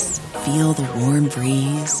waves, feel the warm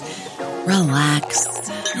breeze, relax,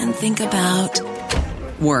 and think about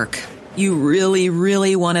work. You really,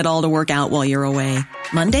 really want it all to work out while you're away.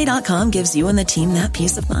 Monday.com gives you and the team that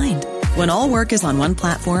peace of mind. When all work is on one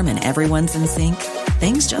platform and everyone's in sync,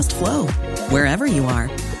 things just flow. Wherever you are,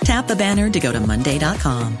 tap the banner to go to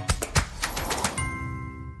Monday.com.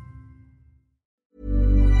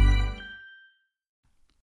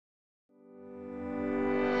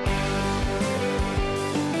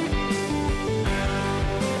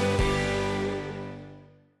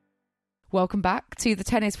 Welcome back to the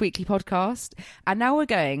Tennis Weekly podcast. And now we're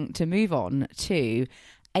going to move on to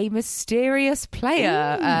a mysterious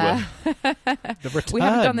player. We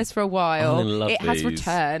haven't done this for a while. It has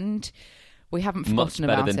returned. We haven't forgotten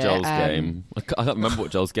about it. Much better than Joel's game. I can't remember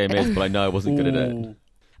what Joel's game is, but I know I wasn't good at it.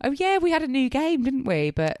 Oh, yeah, we had a new game, didn't we?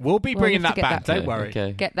 But we'll be bringing that back, don't worry.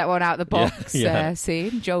 Okay. Get that one out of the box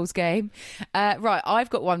soon, Joel's game. Right, I've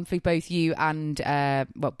got one for both you and,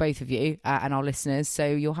 both of you and our listeners, so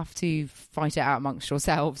you'll have to fight it out amongst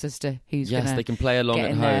yourselves as to who's going to Yes, they can play along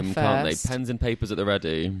at home, can't they? Pens and papers at the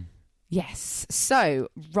ready. Yes. So,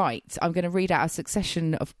 right, I'm going to read out a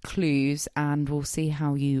succession of clues and we'll see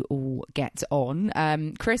how you all get on.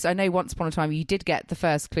 Chris, I know once upon a time you did get the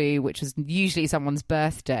first clue, which was usually someone's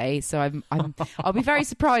birthday. So I'll be very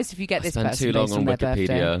surprised if you get this person too long based on their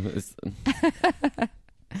Wikipedia. Birthday.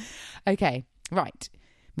 Okay, right.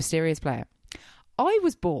 Mysterious player. I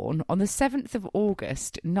was born on the 7th of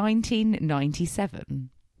August, 1997.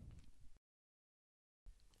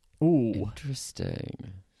 Ooh.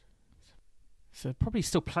 Interesting. So probably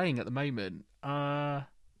still playing at the moment. I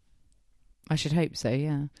should hope so,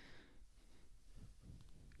 yeah.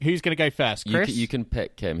 Who's going to go first, Chris? You can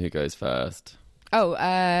pick him who goes first.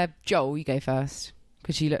 Oh, Joel, you go first,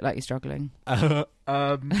 because you look like you're struggling.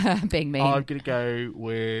 Being mean. I'm going to go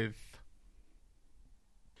with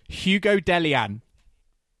Hugo Delian.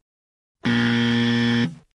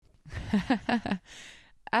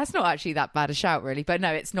 That's not actually that bad a shout, really. But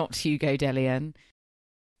no, it's not Hugo Dellien.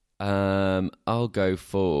 I'll go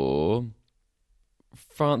for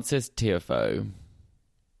Francis Tiafoe.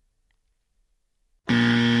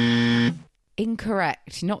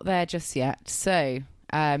 Incorrect. Not there just yet. So,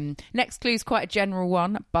 next clue is quite a general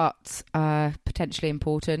one, but potentially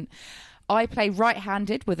important. I play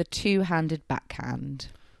right-handed with a two-handed backhand.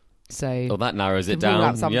 So, Oh, that narrows it rule down.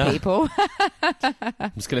 out some people.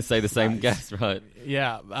 I'm just going to say the same guess, right?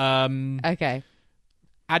 Yeah. Okay.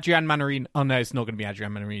 Adrian Manarino. Oh, no, it's not going to be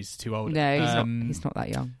Adrian Manarino. He's too old. No, he's not that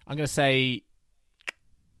young. I'm going to say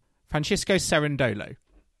Francisco Cerundolo.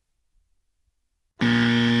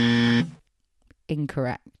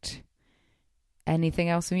 Incorrect. Anything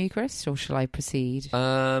else from you, Chris, or shall I proceed?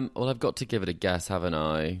 Well, I've got to give it a guess, haven't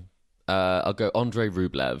I? I'll go Andrei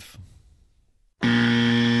Rublev.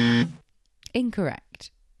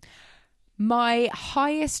 Incorrect. My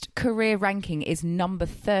highest career ranking is number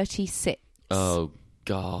 36. Oh,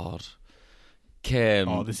 God. Kim.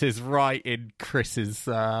 Oh, this is right in Chris's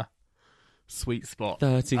sweet spot.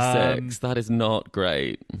 36. That is not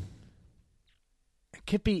great. It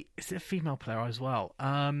could be... Is it a female player as well?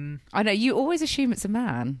 I know, you always assume it's a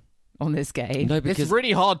man on this game. No, because it's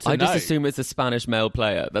really hard to know. I just assume it's a Spanish male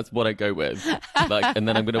player. That's what I go with. And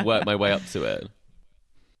then I'm going to work my way up to it.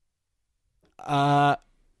 I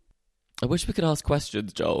wish we could ask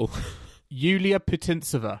questions, Joel. Yulia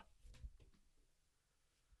Putintseva.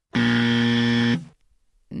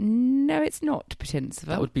 No, it's not Putintseva.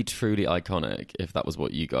 That would be truly iconic if that was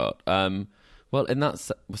what you got. Well, in that,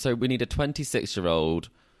 so we need a 26-year-old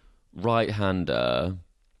right-hander,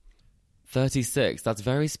 36. That's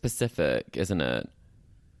very specific, isn't it?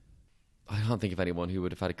 I can't think of anyone who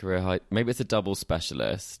would have had a career high. Maybe it's a double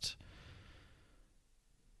specialist.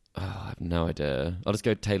 Oh, I have no idea. I'll just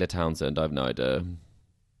go Taylor Townsend. I have no idea.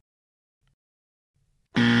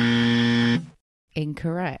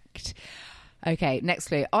 Incorrect. Okay, next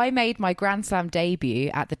clue. I made my Grand Slam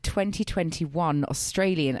debut at the 2021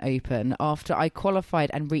 Australian Open after I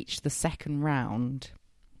qualified and reached the second round.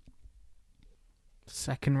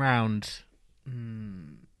 Second round.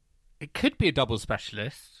 It could be a double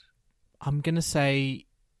specialist. I'm going to say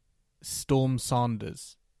Storm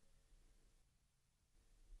Sanders.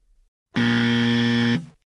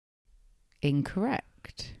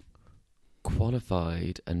 Incorrect.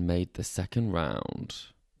 Qualified and made the second round.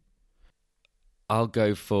 I'll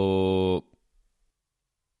go for...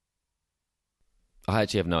 I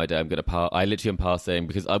actually have no idea. I'm going to pass. I literally am passing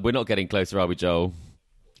because we're not getting closer, are we, Joel?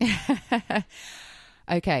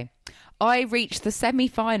 Okay. I reached the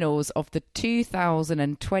semi-finals of the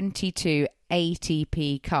 2022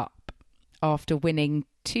 ATP Cup after winning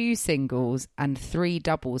 2 singles and 3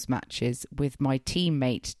 doubles matches with my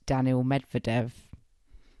teammate Daniil Medvedev.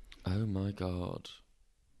 Oh, my God.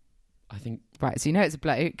 I think... Right, so you know it's a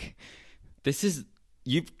bloke. This is...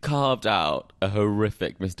 You've carved out a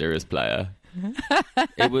horrific mysterious player.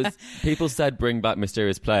 It was... People said bring back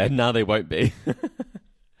mysterious player. Now they won't be.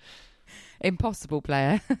 Impossible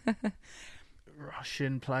player.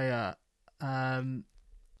 Russian player.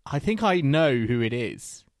 I think I know who it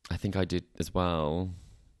is. I think I did as well.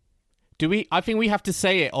 Do we? I think we have to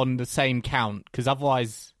say it on the same count, because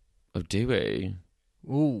otherwise... Oh, do we?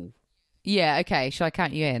 Ooh. Yeah, okay. Shall I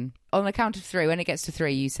count you in? On the count of 3, when it gets to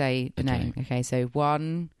 3, you say the name. Okay, so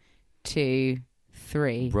 1, 2,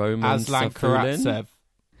 3. Roman Aslan Safulin?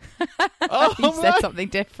 Karatsev. You said something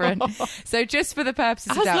different. So just for the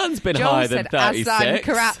purposes of Aslan's been Joel higher than said 36. Aslan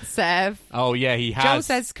Karatsev. Oh, yeah, he has. Joel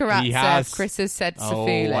says Karatsev. He has. Chris has said Oh,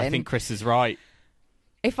 Safulin. I think Chris is right.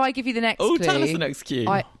 If I give you the next Oh, clue... tell us the next cue.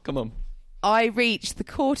 Come on. I reached the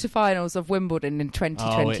quarterfinals of Wimbledon in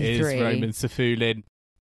 2023. Oh, it is Roman Safulin.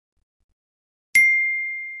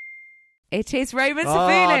 It is Roman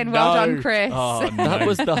Safulin. Well done, Chris. Oh, no. That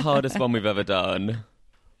was the hardest one we've ever done.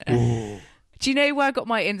 Ooh. Do you know where I got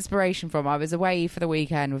my inspiration from? I was away for the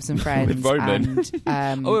weekend with some friends. With Roman.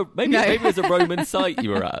 And, maybe it was a Roman site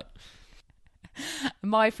you were at.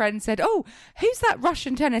 My friend said, "Oh, who's that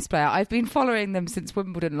Russian tennis player? I've been following them since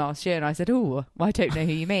Wimbledon last year." And I said, "Oh, I don't know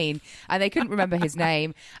who you mean." And they couldn't remember his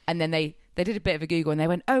name. And then they did a bit of a Google and they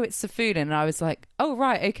went, "Oh, it's Safulin." And I was like, "Oh,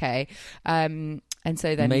 right, okay." And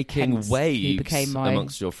so then making hence, waves he became my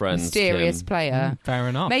amongst your friends, mysterious Kim. player. Fair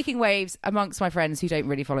enough. Making waves amongst my friends who don't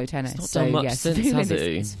really follow tennis. He's not So done much yes, since, Safulin has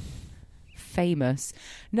he? is famous.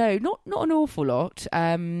 No, not an awful lot.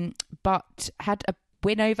 But had a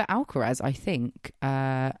win over Alcaraz, I think,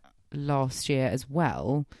 last year as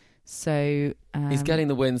well. So He's getting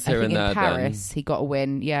the wins here I think and there. in Paris, he got a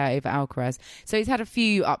win, over Alcaraz. So he's had a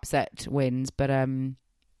few upset wins, but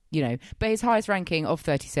But his highest ranking of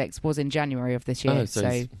 36 was in January of this year. Oh,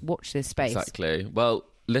 so watch this space. Exactly. Well,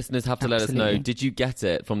 listeners have to let us know, did you get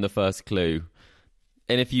it from the first clue?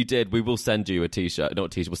 And if you did, we will send you a t-shirt. Not a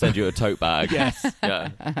t-shirt, we'll send you a tote bag. Yes. Yeah.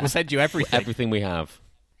 We'll send you everything. Everything we have.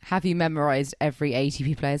 Have you memorised every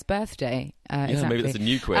ATP player's birthday? Exactly. Maybe that's a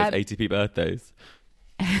new quiz, ATP birthdays.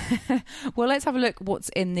 Well, let's have a look what's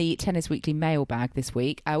in the Tennis Weekly mailbag this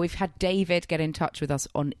week. We've had David get in touch with us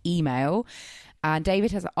on email. And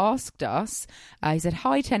David has asked us, he said,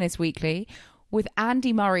 "Hi, Tennis Weekly. With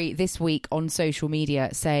Andy Murray this week on social media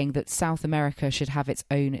saying that South America should have its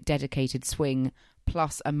own dedicated swing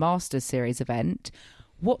plus a Masters Series event,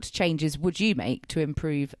 what changes would you make to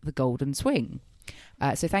improve the golden swing?"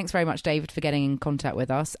 So thanks very much, David, for getting in contact with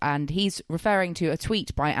us. And he's referring to a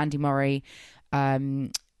tweet by Andy Murray,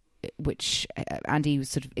 which Andy was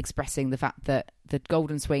sort of expressing the fact that the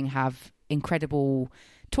golden swing have incredible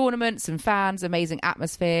tournaments and fans, amazing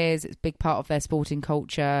atmospheres. It's a big part of their sporting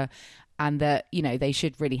culture, and that, they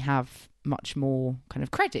should really have much more kind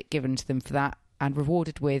of credit given to them for that and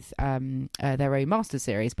rewarded with their own Master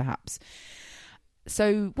Series, perhaps.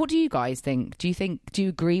 So what do you guys think? Do you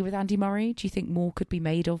agree with Andy Murray? Do you think more could be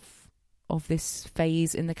made of this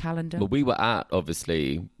phase in the calendar? Well, we were at,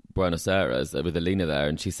 obviously, Buenos Aires with Alina there,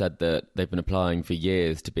 and she said that they've been applying for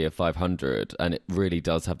years to be a 500, and it really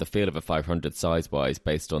does have the feel of a 500 size-wise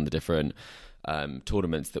based on the different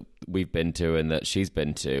tournaments that we've been to and that she's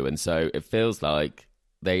been to. And so it feels like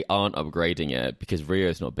they aren't upgrading it because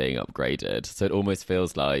Rio's not being upgraded. So it almost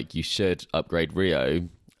feels like you should upgrade Rio,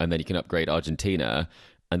 and then you can upgrade Argentina,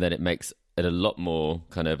 and then it makes it a lot more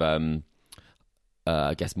kind of,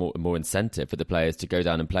 I guess, more incentive for the players to go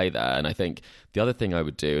down and play there. And I think the other thing I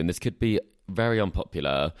would do, and this could be very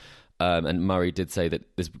unpopular, and Murray did say that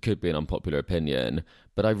this could be an unpopular opinion,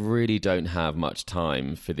 but I really don't have much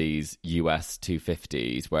time for these US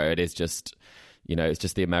 250s where it is just, it's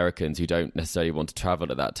just the Americans who don't necessarily want to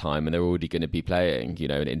travel at that time, and they're already going to be playing,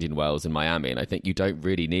 in Indian Wells and Miami. And I think you don't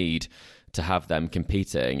really need to have them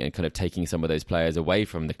competing and kind of taking some of those players away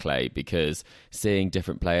from the clay, because seeing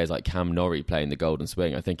different players like Cam Norrie playing the golden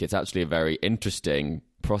swing, I think it's actually a very interesting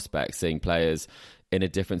prospect, seeing players in a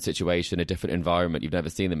different situation, a different environment you've never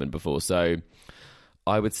seen them in before. So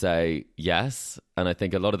I would say yes, and I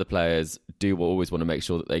think a lot of the players do always want to make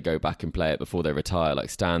sure that they go back and play it before they retire. Like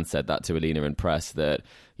Stan said that to Alina in press, that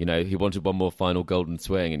he wanted one more final golden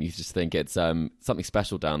swing, and you just think it's something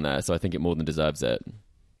special down there. So I think it more than deserves it.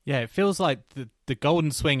 Yeah, it feels like the golden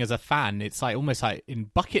swing as a fan, it's like almost like in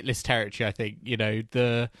bucket list territory, I think.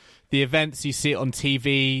 The events, you see it on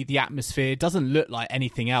TV, the atmosphere, it doesn't look like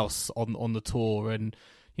anything else on the tour. And,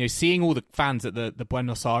 seeing all the fans at the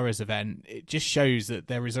Buenos Aires event, it just shows that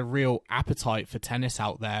there is a real appetite for tennis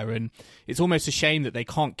out there. And it's almost a shame that they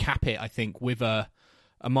can't cap it, I think, with a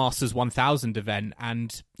Masters 1000 event.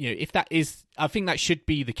 And, if that is, I think that should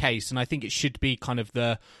be the case. And I think it should be kind of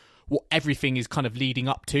what everything is kind of leading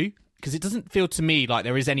up to, because it doesn't feel to me like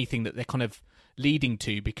there is anything that they're kind of leading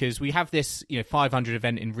to, because we have this 500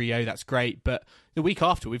 event in Rio, that's great, but the week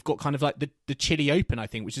after we've got kind of like the Chile Open, I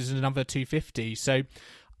think, which is another 250. So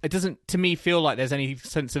it doesn't to me feel like there's any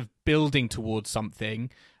sense of building towards something,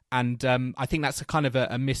 and I think that's a kind of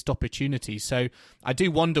a missed opportunity. So I do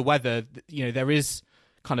wonder whether there is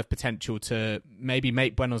kind of potential to maybe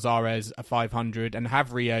make Buenos Aires a 500 and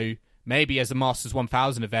have Rio maybe as a Masters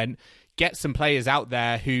 1000 event, get some players out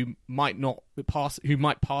there who might pass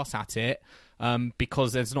at it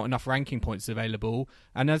because there's not enough ranking points available.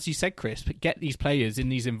 And as you said, Chris, get these players in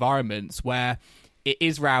these environments where it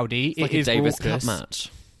is rowdy, it's like it is a Davis raucous. Cup match.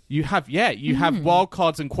 You have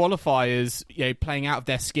wildcards and qualifiers, playing out of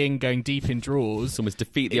their skin, going deep in draws. Almost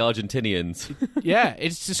defeat the Argentinians. Yeah, it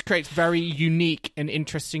just creates very unique and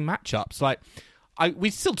interesting matchups. Like, we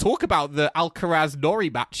still talk about the Alcaraz-Norrie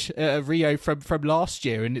match Rio from last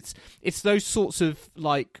year, and it's those sorts of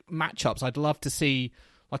like matchups I'd love to see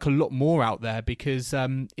like a lot more out there, because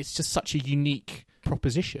it's just such a unique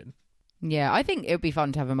proposition. Yeah, I think it would be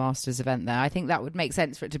fun to have a Masters event there. I think that would make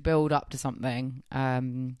sense for it to build up to something.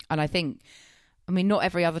 And I think, not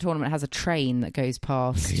every other tournament has a train that goes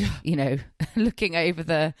past, looking over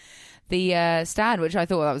the stand, which I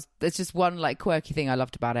thought that's just one like quirky thing I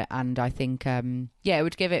loved about it. And I think, it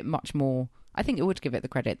would give it much more. I think it would give it the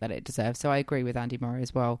credit that it deserves. So I agree with Andy Murray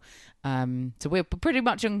as well. So we're pretty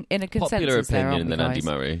much in a consensus. Popular opinion there, than Andy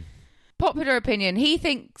Murray. Popular opinion. He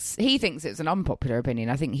thinks it's an unpopular opinion.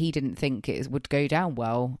 I think he didn't think it would go down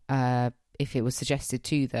well if it was suggested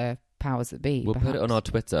to the powers that be. We'll put it on our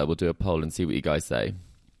Twitter. We'll do a poll and see what you guys say.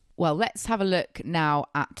 Well, let's have a look now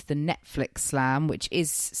at the Netflix Slam, which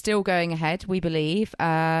is still going ahead, we believe.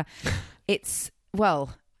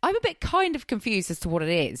 I'm a bit kind of confused as to what it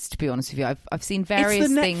is, to be honest with you. I've seen various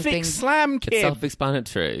it's the things. Netflix slam, Kim. It's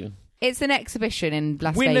self-explanatory. It's an exhibition in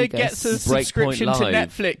Las Winner Vegas. gets a Breakpoint subscription to Live.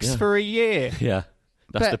 Netflix Yeah. for a year. Yeah,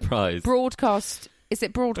 that's But the prize. Broadcast. Is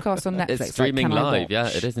it broadcast on Netflix? It's streaming Like, can I live. Yeah,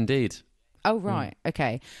 watch? it is indeed. Oh, right.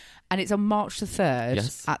 Okay. And it's on March the 3rd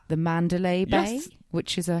Yes. at the Mandalay Bay, Yes.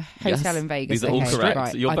 which is a hotel Yes. in Vegas. These are all Okay, correct.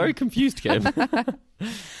 right. You're very confused, Kim.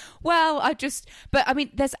 Well, but I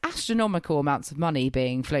mean, there's astronomical amounts of money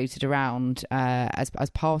being floated around as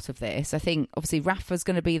part of this. I think obviously Rafa's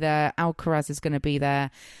going to be there, Alcaraz is going to be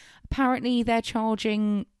there. Apparently, they're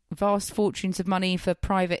charging vast fortunes of money for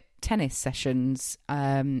private tennis sessions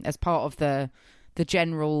as part of the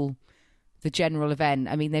general event.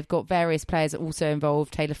 I mean, they've got various players also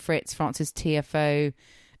involved: Taylor Fritz, Francis Tiafoe,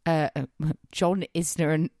 John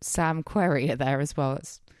Isner, and Sam Querrey are there as well.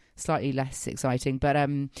 It's slightly less exciting, but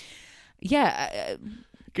yeah.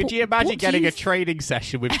 Could you imagine getting a training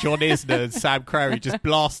session with John Isner and Sam Querrey just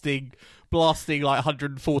blasting like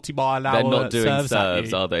 140 mile an hour? They're not doing serves at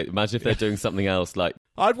serves, you? are they? Imagine if they're doing something else like.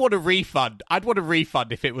 I'd want a refund.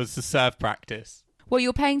 if it was the serve practice. Well,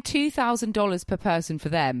 you're paying $2,000 per person for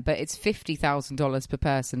them, but it's $50,000 per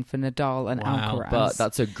person for Nadal and Alcaraz. But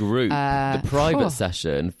that's a group. The private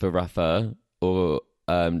session for Rafa or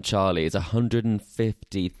Charlie is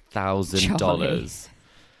 $150,000.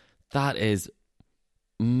 That is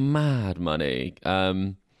mad money.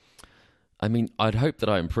 I mean, I'd hope that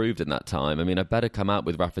I improved in that time. I mean, I better come out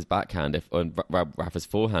with Rafa's backhand or Rafa's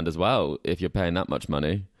forehand as well if you're paying that much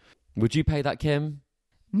money. Would you pay that, Kim?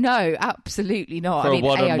 No, absolutely not. For I a mean,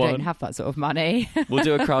 one-on-one? I don't have that sort of money. We'll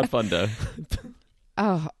do a crowdfunder.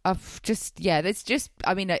 There's just,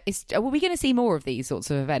 I mean, are we going to see more of these sorts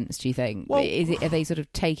of events, do you think? Well, are they sort of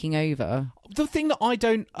taking over? The thing that I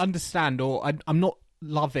don't understand, or I'm not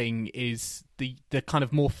loving, is the kind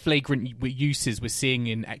of more flagrant uses we're seeing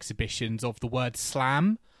in exhibitions of the word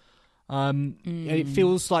slam. It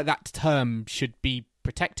feels like that term should be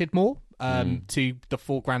protected more to the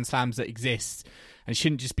 4 Grand Slams that exist, and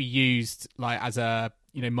shouldn't just be used like as a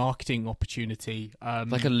marketing opportunity.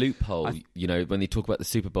 Like a loophole. When they talk about the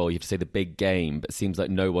Super Bowl, you have to say the big game, but it seems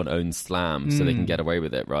like no one owns slam, so they can get away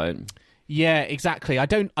with it, right? Yeah, exactly. I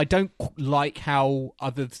don't like how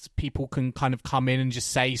other people can kind of come in and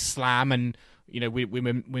just say slam, and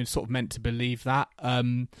we're sort of meant to believe that.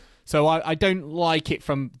 So I don't like it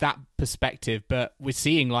from that perspective. But we're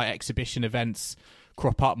seeing like exhibition events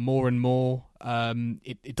crop up more and more.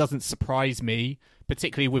 It doesn't surprise me,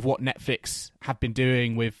 particularly with what Netflix have been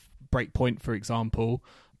doing with Breakpoint, for example.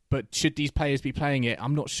 But should these players be playing it?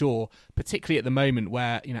 I'm not sure, particularly at the moment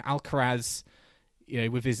where Alcaraz,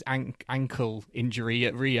 with his ankle injury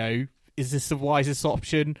at Rio, is this the wisest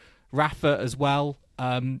option? Rafa as well.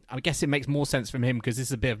 I guess it makes more sense from him because this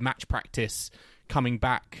is a bit of match practice coming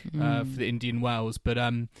back for the Indian Wells. But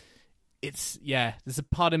there's a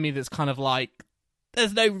part of me that's kind of like,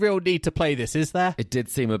 there's no real need to play this, is there? It did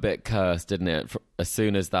seem a bit cursed, didn't it? As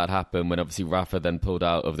soon as that happened, when obviously Rafa then pulled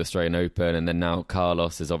out of the Australian Open, and then now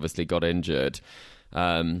Carlos has obviously got injured.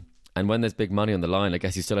 And when there's big money on the line, I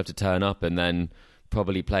guess you still have to turn up and then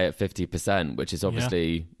probably play at 50%, which is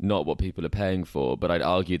obviously not what people are paying for. But I'd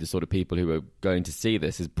argue the sort of people who are going to see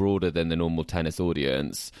this is broader than the normal tennis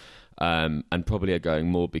audience, and probably are going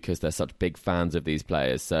more because they're such big fans of these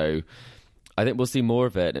players. So I think we'll see more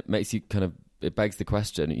of it. It makes you it begs the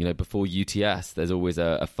question, before UTS, there's always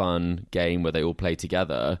a fun game where they all play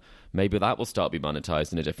together. Maybe that will start to be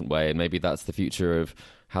monetized in a different way, and maybe that's the future of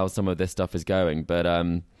how some of this stuff is going. But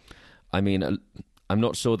I mean, I'm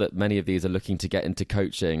not sure that many of these are looking to get into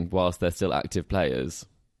coaching whilst they're still active players.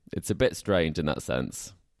 It's a bit strange in that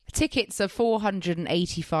sense. Tickets are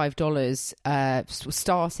 $485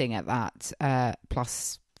 starting at that,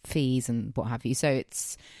 plus fees and what have you. So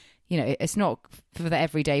it's it's not for the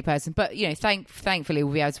everyday person, but thankfully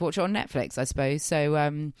we'll be able to watch it on Netflix, I suppose.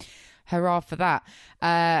 So hurrah for that.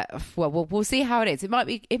 We'll see how it is. It might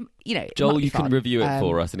be, Joel, you fun. can review it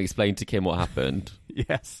for us and explain to Kim what happened.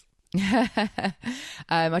 Yes. I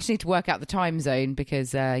just need to work out the time zone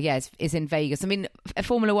because it's in Vegas. I mean,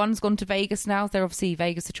 Formula One's gone to Vegas now. They're obviously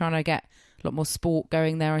Vegas are trying to get a lot more sport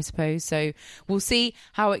going there, I suppose. So we'll see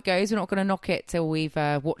how it goes. We're not going to knock it till we've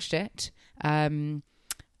watched it. We'll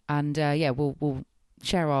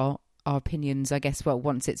share our opinions, I guess. Well,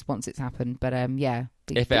 once it's happened, but if it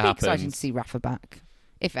it'll be happens, exciting to see Rafa back.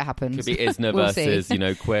 If it happens, could be Isner we'll versus see.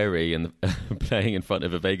 Querrey and playing in front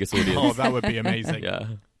of a Vegas audience. Oh, that would be amazing. Yeah.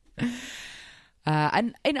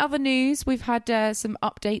 And in other news, we've had some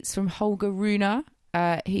updates from Holger Rune.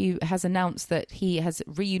 He has announced that he has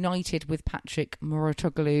reunited with Patrick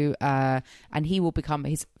Mouratoglou, and he will become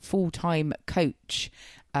his full-time coach.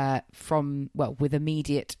 with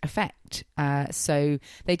immediate effect. So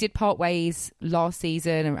they did part ways last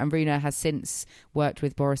season, and Runa has since worked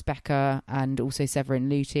with Boris Becker and also Severin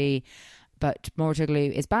Luthi, but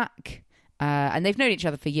Mouratoglou is back, and they've known each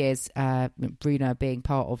other for years. Runa being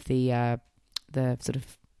part of the sort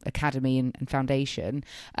of academy and foundation.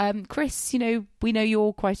 Chris, we know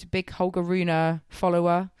you're quite a big Holger Rune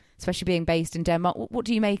follower, especially being based in Denmark. What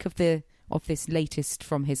do you make of this latest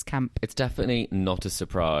from his camp? It's definitely not a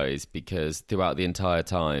surprise, because throughout the entire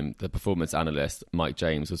time, the performance analyst Mike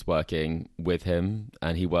James was working with him,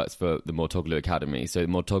 and he works for the Mouratoglou Academy. So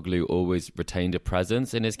Mouratoglou always retained a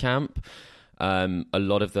presence in his camp. A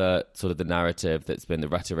lot of the sort of the narrative that's been the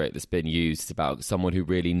rhetoric that's been used is about someone who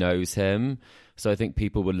really knows him. So I think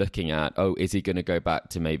people were looking at, is he going to go back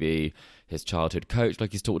to maybe his childhood coach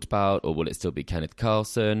like he's talked about, or will it still be Kenneth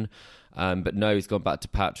Carlson? But no, he's gone back to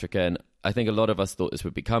Patrick, and I think a lot of us thought this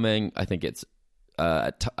would be coming. I think it's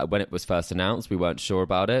when it was first announced, we weren't sure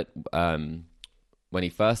about it. When he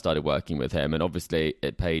first started working with him, and obviously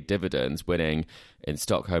it paid dividends, winning in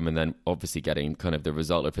Stockholm and then obviously getting kind of the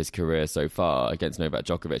result of his career so far against Novak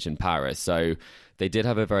Djokovic in Paris. So they did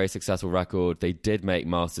have a very successful record. They did make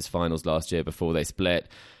Masters finals last year before they split,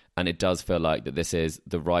 and it does feel like that this is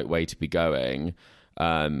the right way to be going.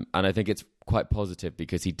 And I think it's quite positive,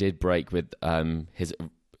 because he did break with his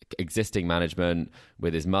existing management,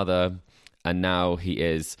 with his mother, and now he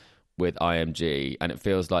is with IMG, and it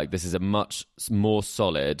feels like this is a much more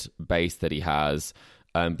solid base that he has,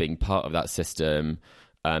 being part of that system,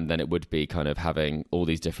 than it would be kind of having all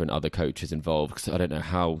these different other coaches involved, because I don't know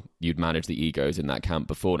how you'd manage the egos in that camp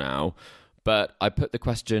before now. But I put the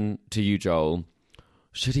question to you, Joel,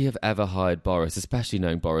 should he have ever hired Boris, especially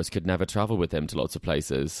knowing Boris could never travel with him to lots of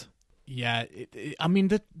places? Yeah, I mean,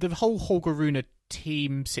 the whole Holger Rune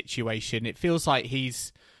team situation, it feels like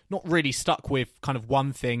he's not really stuck with kind of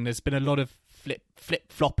one thing. There's been a lot of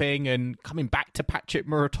flip-flopping and coming back to Patrick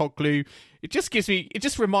Mouratoglou. It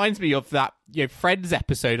just reminds me of that, Friends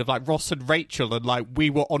episode of like Ross and Rachel, and like we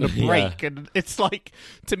were on a break. Yeah. And it's like,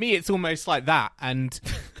 to me, it's almost like that. And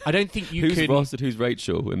I don't think you who's Ross and who's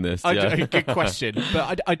Rachel in this? Good question.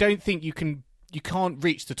 But I don't think you can't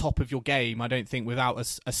reach the top of your game, I don't think, without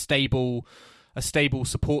a stable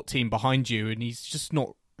support team behind you. And he's just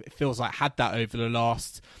not, it feels like, had that over the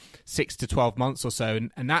last 6 to 12 months or so,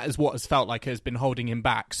 and that is what has felt like has been holding him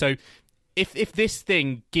back. So if this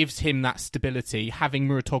thing gives him that stability, having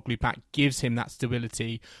Mouratoglou back gives him that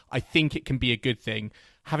stability, I think it can be a good thing.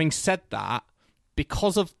 Having said that,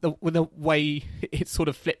 because of the way it's sort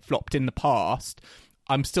of flip-flopped in the past,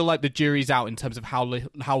 I'm still like, the jury's out in terms of how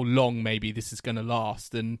long maybe this is going to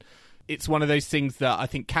last. And it's one of those things that I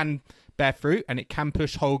think can bear fruit, and it can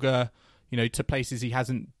push Holger to places he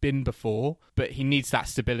hasn't been before, but he needs that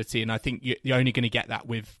stability, and I think you're only going to get that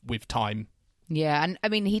with time. Yeah, and I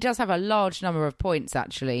mean, he does have a large number of points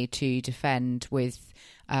actually to defend with,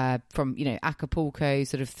 from Acapulco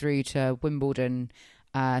sort of through to Wimbledon.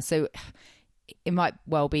 So it might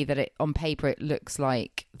well be that on paper it looks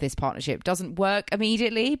like this partnership doesn't work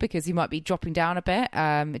immediately, because he might be dropping down a bit.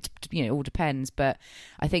 It all depends, but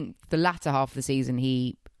I think the latter half of the season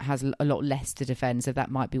he has a lot less to defend, so that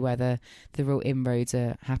might be where the real inroads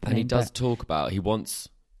are happening. And he does talk about, he wants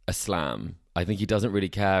a slam. I think he doesn't really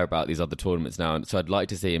care about these other tournaments now, and so I'd like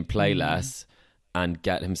to see him play less and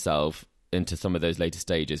get himself into some of those later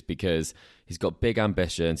stages, because he's got big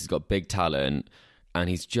ambitions, he's got big talent, and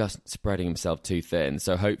he's just spreading himself too thin.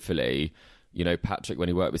 So hopefully, Patrick, when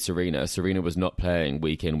he worked with Serena was not playing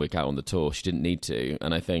week in, week out on the tour. She didn't need to.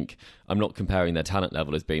 And I think, I'm not comparing their talent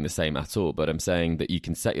level as being the same at all, but I'm saying that you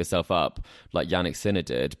can set yourself up like Jannik Sinner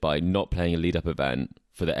did by not playing a lead-up event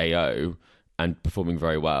for the AO and performing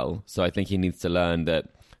very well. So I think he needs to learn that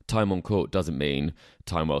time on court doesn't mean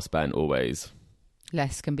time well spent always.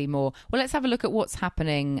 Less can be more. Well, let's have a look at what's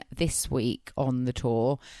happening this week on the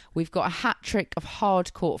tour. We've got a hat-trick of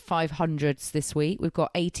hard court 500s this week. We've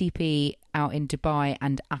got ATP out in Dubai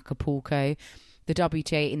and Acapulco, the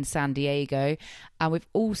WTA in San Diego, and we've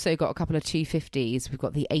also got a couple of 250s. We've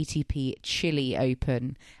got the ATP Chile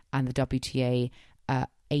Open and the WTA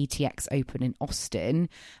ATX Open in Austin.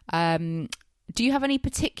 Do you have any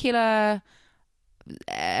particular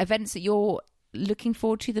events that you're looking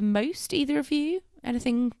forward to the most, either of you?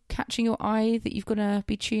 Anything catching your eye that you're going to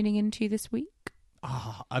be tuning into this week?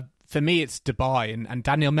 For me, it's Dubai and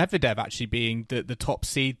Daniil Medvedev actually being the top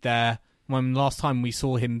seed there. When last time we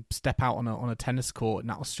saw him step out on a tennis court in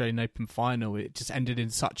that Australian Open final, it just ended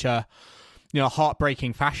in such a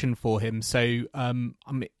heartbreaking fashion for him. So I'm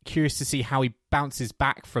curious to see how he bounces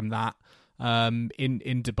back from that.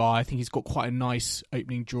 in Dubai. I think he's got quite a nice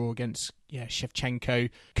opening draw against Shevchenko.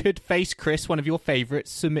 Could face Chris, one of your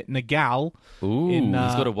favourites, Sumit Nagal. Ooh, he's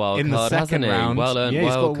got a wild in card, the second hasn't he? round. Well earned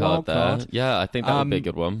wild card there. Yeah, I think that would be a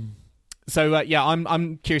good one. So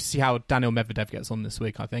I'm curious to see how Daniil Medvedev gets on this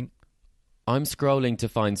week. I think. I'm scrolling to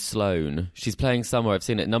find Sloane. She's playing somewhere. I've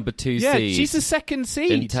seen it. Number 2 seed. Yeah, she's the second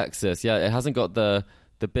seed in Texas. Yeah, it hasn't got the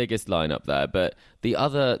biggest lineup there, but the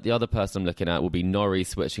other person I'm looking at will be Norrie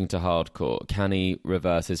switching to hardcourt. Can he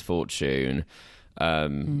reverse his fortune?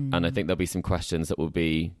 And I think there'll be some questions that will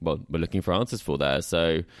be, well, we're looking for answers for there.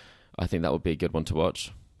 So I think that would be a good one to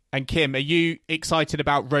watch. And Kim, are you excited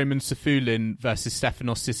about Roman Safulin versus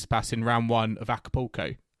Stefanos Tsitsipas in round 1 of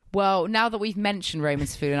Acapulco? Well, now that we've mentioned Roman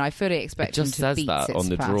Safulin, I fully expect him to beat Tsitsipas. It just says that on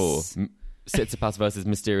the draw. Tsitsipas versus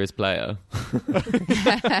mysterious player.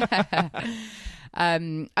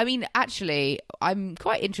 I mean, actually, I'm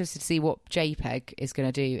quite interested to see what JPEG is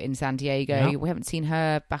going to do in San Diego. Yeah. We haven't seen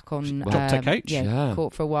her back on dropped her coach.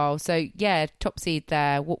 court for a while. So, top seed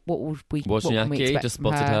there. What can we expect just from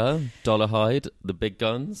spotted her. Dollar Hyde, the big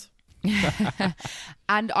guns.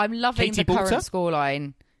 And I'm loving Katie the current Boulter?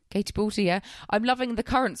 scoreline. Katie Boulter, yeah. I'm loving the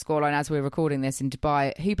current scoreline as we're recording this in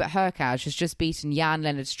Dubai. Hubert Hurkacz has just beaten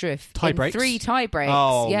Jan-Lennard Struff in 3 tie breaks.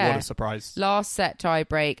 Oh, yeah. what a surprise. Last set tie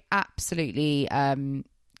break, absolutely,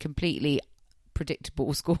 completely predictable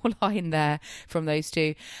scoreline there from those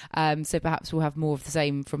two. So perhaps we'll have more of the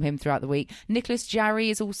same from him throughout the week. Nicholas Jarry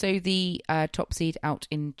is also the top seed out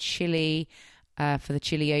in Chile. For the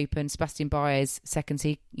Chile Open. Sebastian Baez, second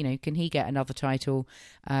seed. Can he get another title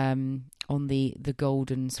on the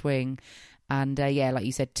golden swing? And like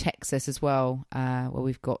you said, Texas as well, where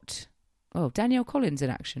we've got Danielle Collins in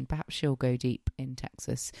action. Perhaps she'll go deep in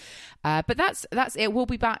Texas. But that's it. We'll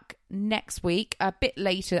be back next week, a bit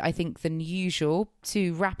later, I think, than usual,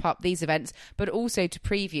 to wrap up these events, but also to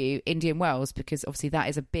preview Indian Wells, because obviously that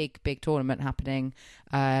is a big tournament happening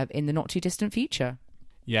in the not too distant future.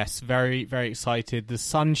 Yes, very, very excited. The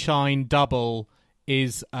Sunshine Double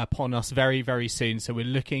is upon us very, very soon, so we're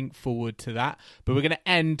looking forward to that. But we're going to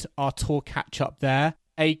end our tour catch-up there.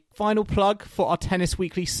 A final plug for our Tennis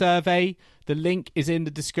Weekly survey. The link is in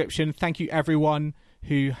the description. Thank you, everyone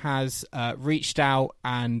who has reached out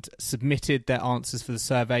and submitted their answers for the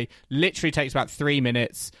survey. Literally takes about 3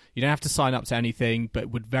 minutes. You don't have to sign up to anything,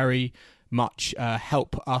 but would very much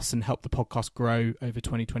help us and help the podcast grow over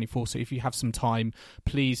 2024. So if you have some time,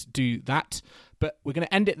 please do that. But we're going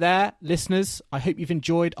to end it there. Listeners, I hope you've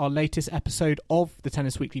enjoyed our latest episode of the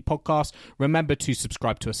Tennis Weekly podcast. Remember to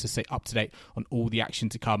subscribe to us to stay up to date on all the action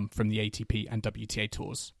to come from the ATP and WTA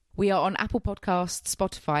tours. We are on Apple Podcasts,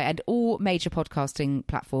 Spotify, and all major podcasting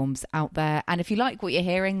platforms out there. And if you like what you're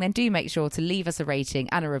hearing, then do make sure to leave us a rating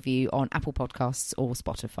and a review on Apple Podcasts or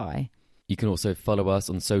Spotify. You can also follow us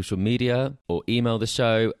on social media or email the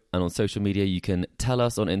show. And on social media, you can tell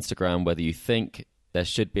us on Instagram whether you think there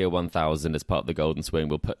should be a 1000 as part of the Golden Swing.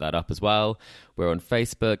 We'll put that up as well. We're on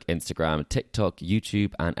Facebook, Instagram, TikTok,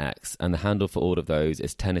 YouTube, and X. And the handle for all of those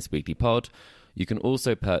is Tennis Weekly Pod. You can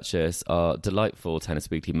also purchase our delightful Tennis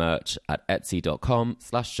Weekly merch at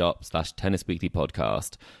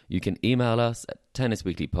etsy.com/shop/tennisweeklypodcast. You can email us at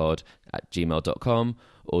tennisweeklypod@gmail.com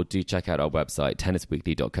or do check out our website,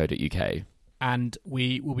 tennisweekly.co.uk. And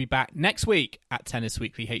we will be back next week at Tennis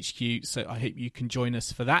Weekly HQ, so I hope you can join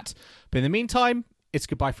us for that. But in the meantime, it's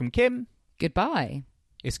goodbye from Kim. Goodbye.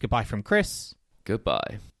 It's goodbye from Chris.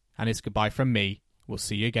 Goodbye. And it's goodbye from me. We'll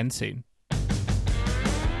see you again soon.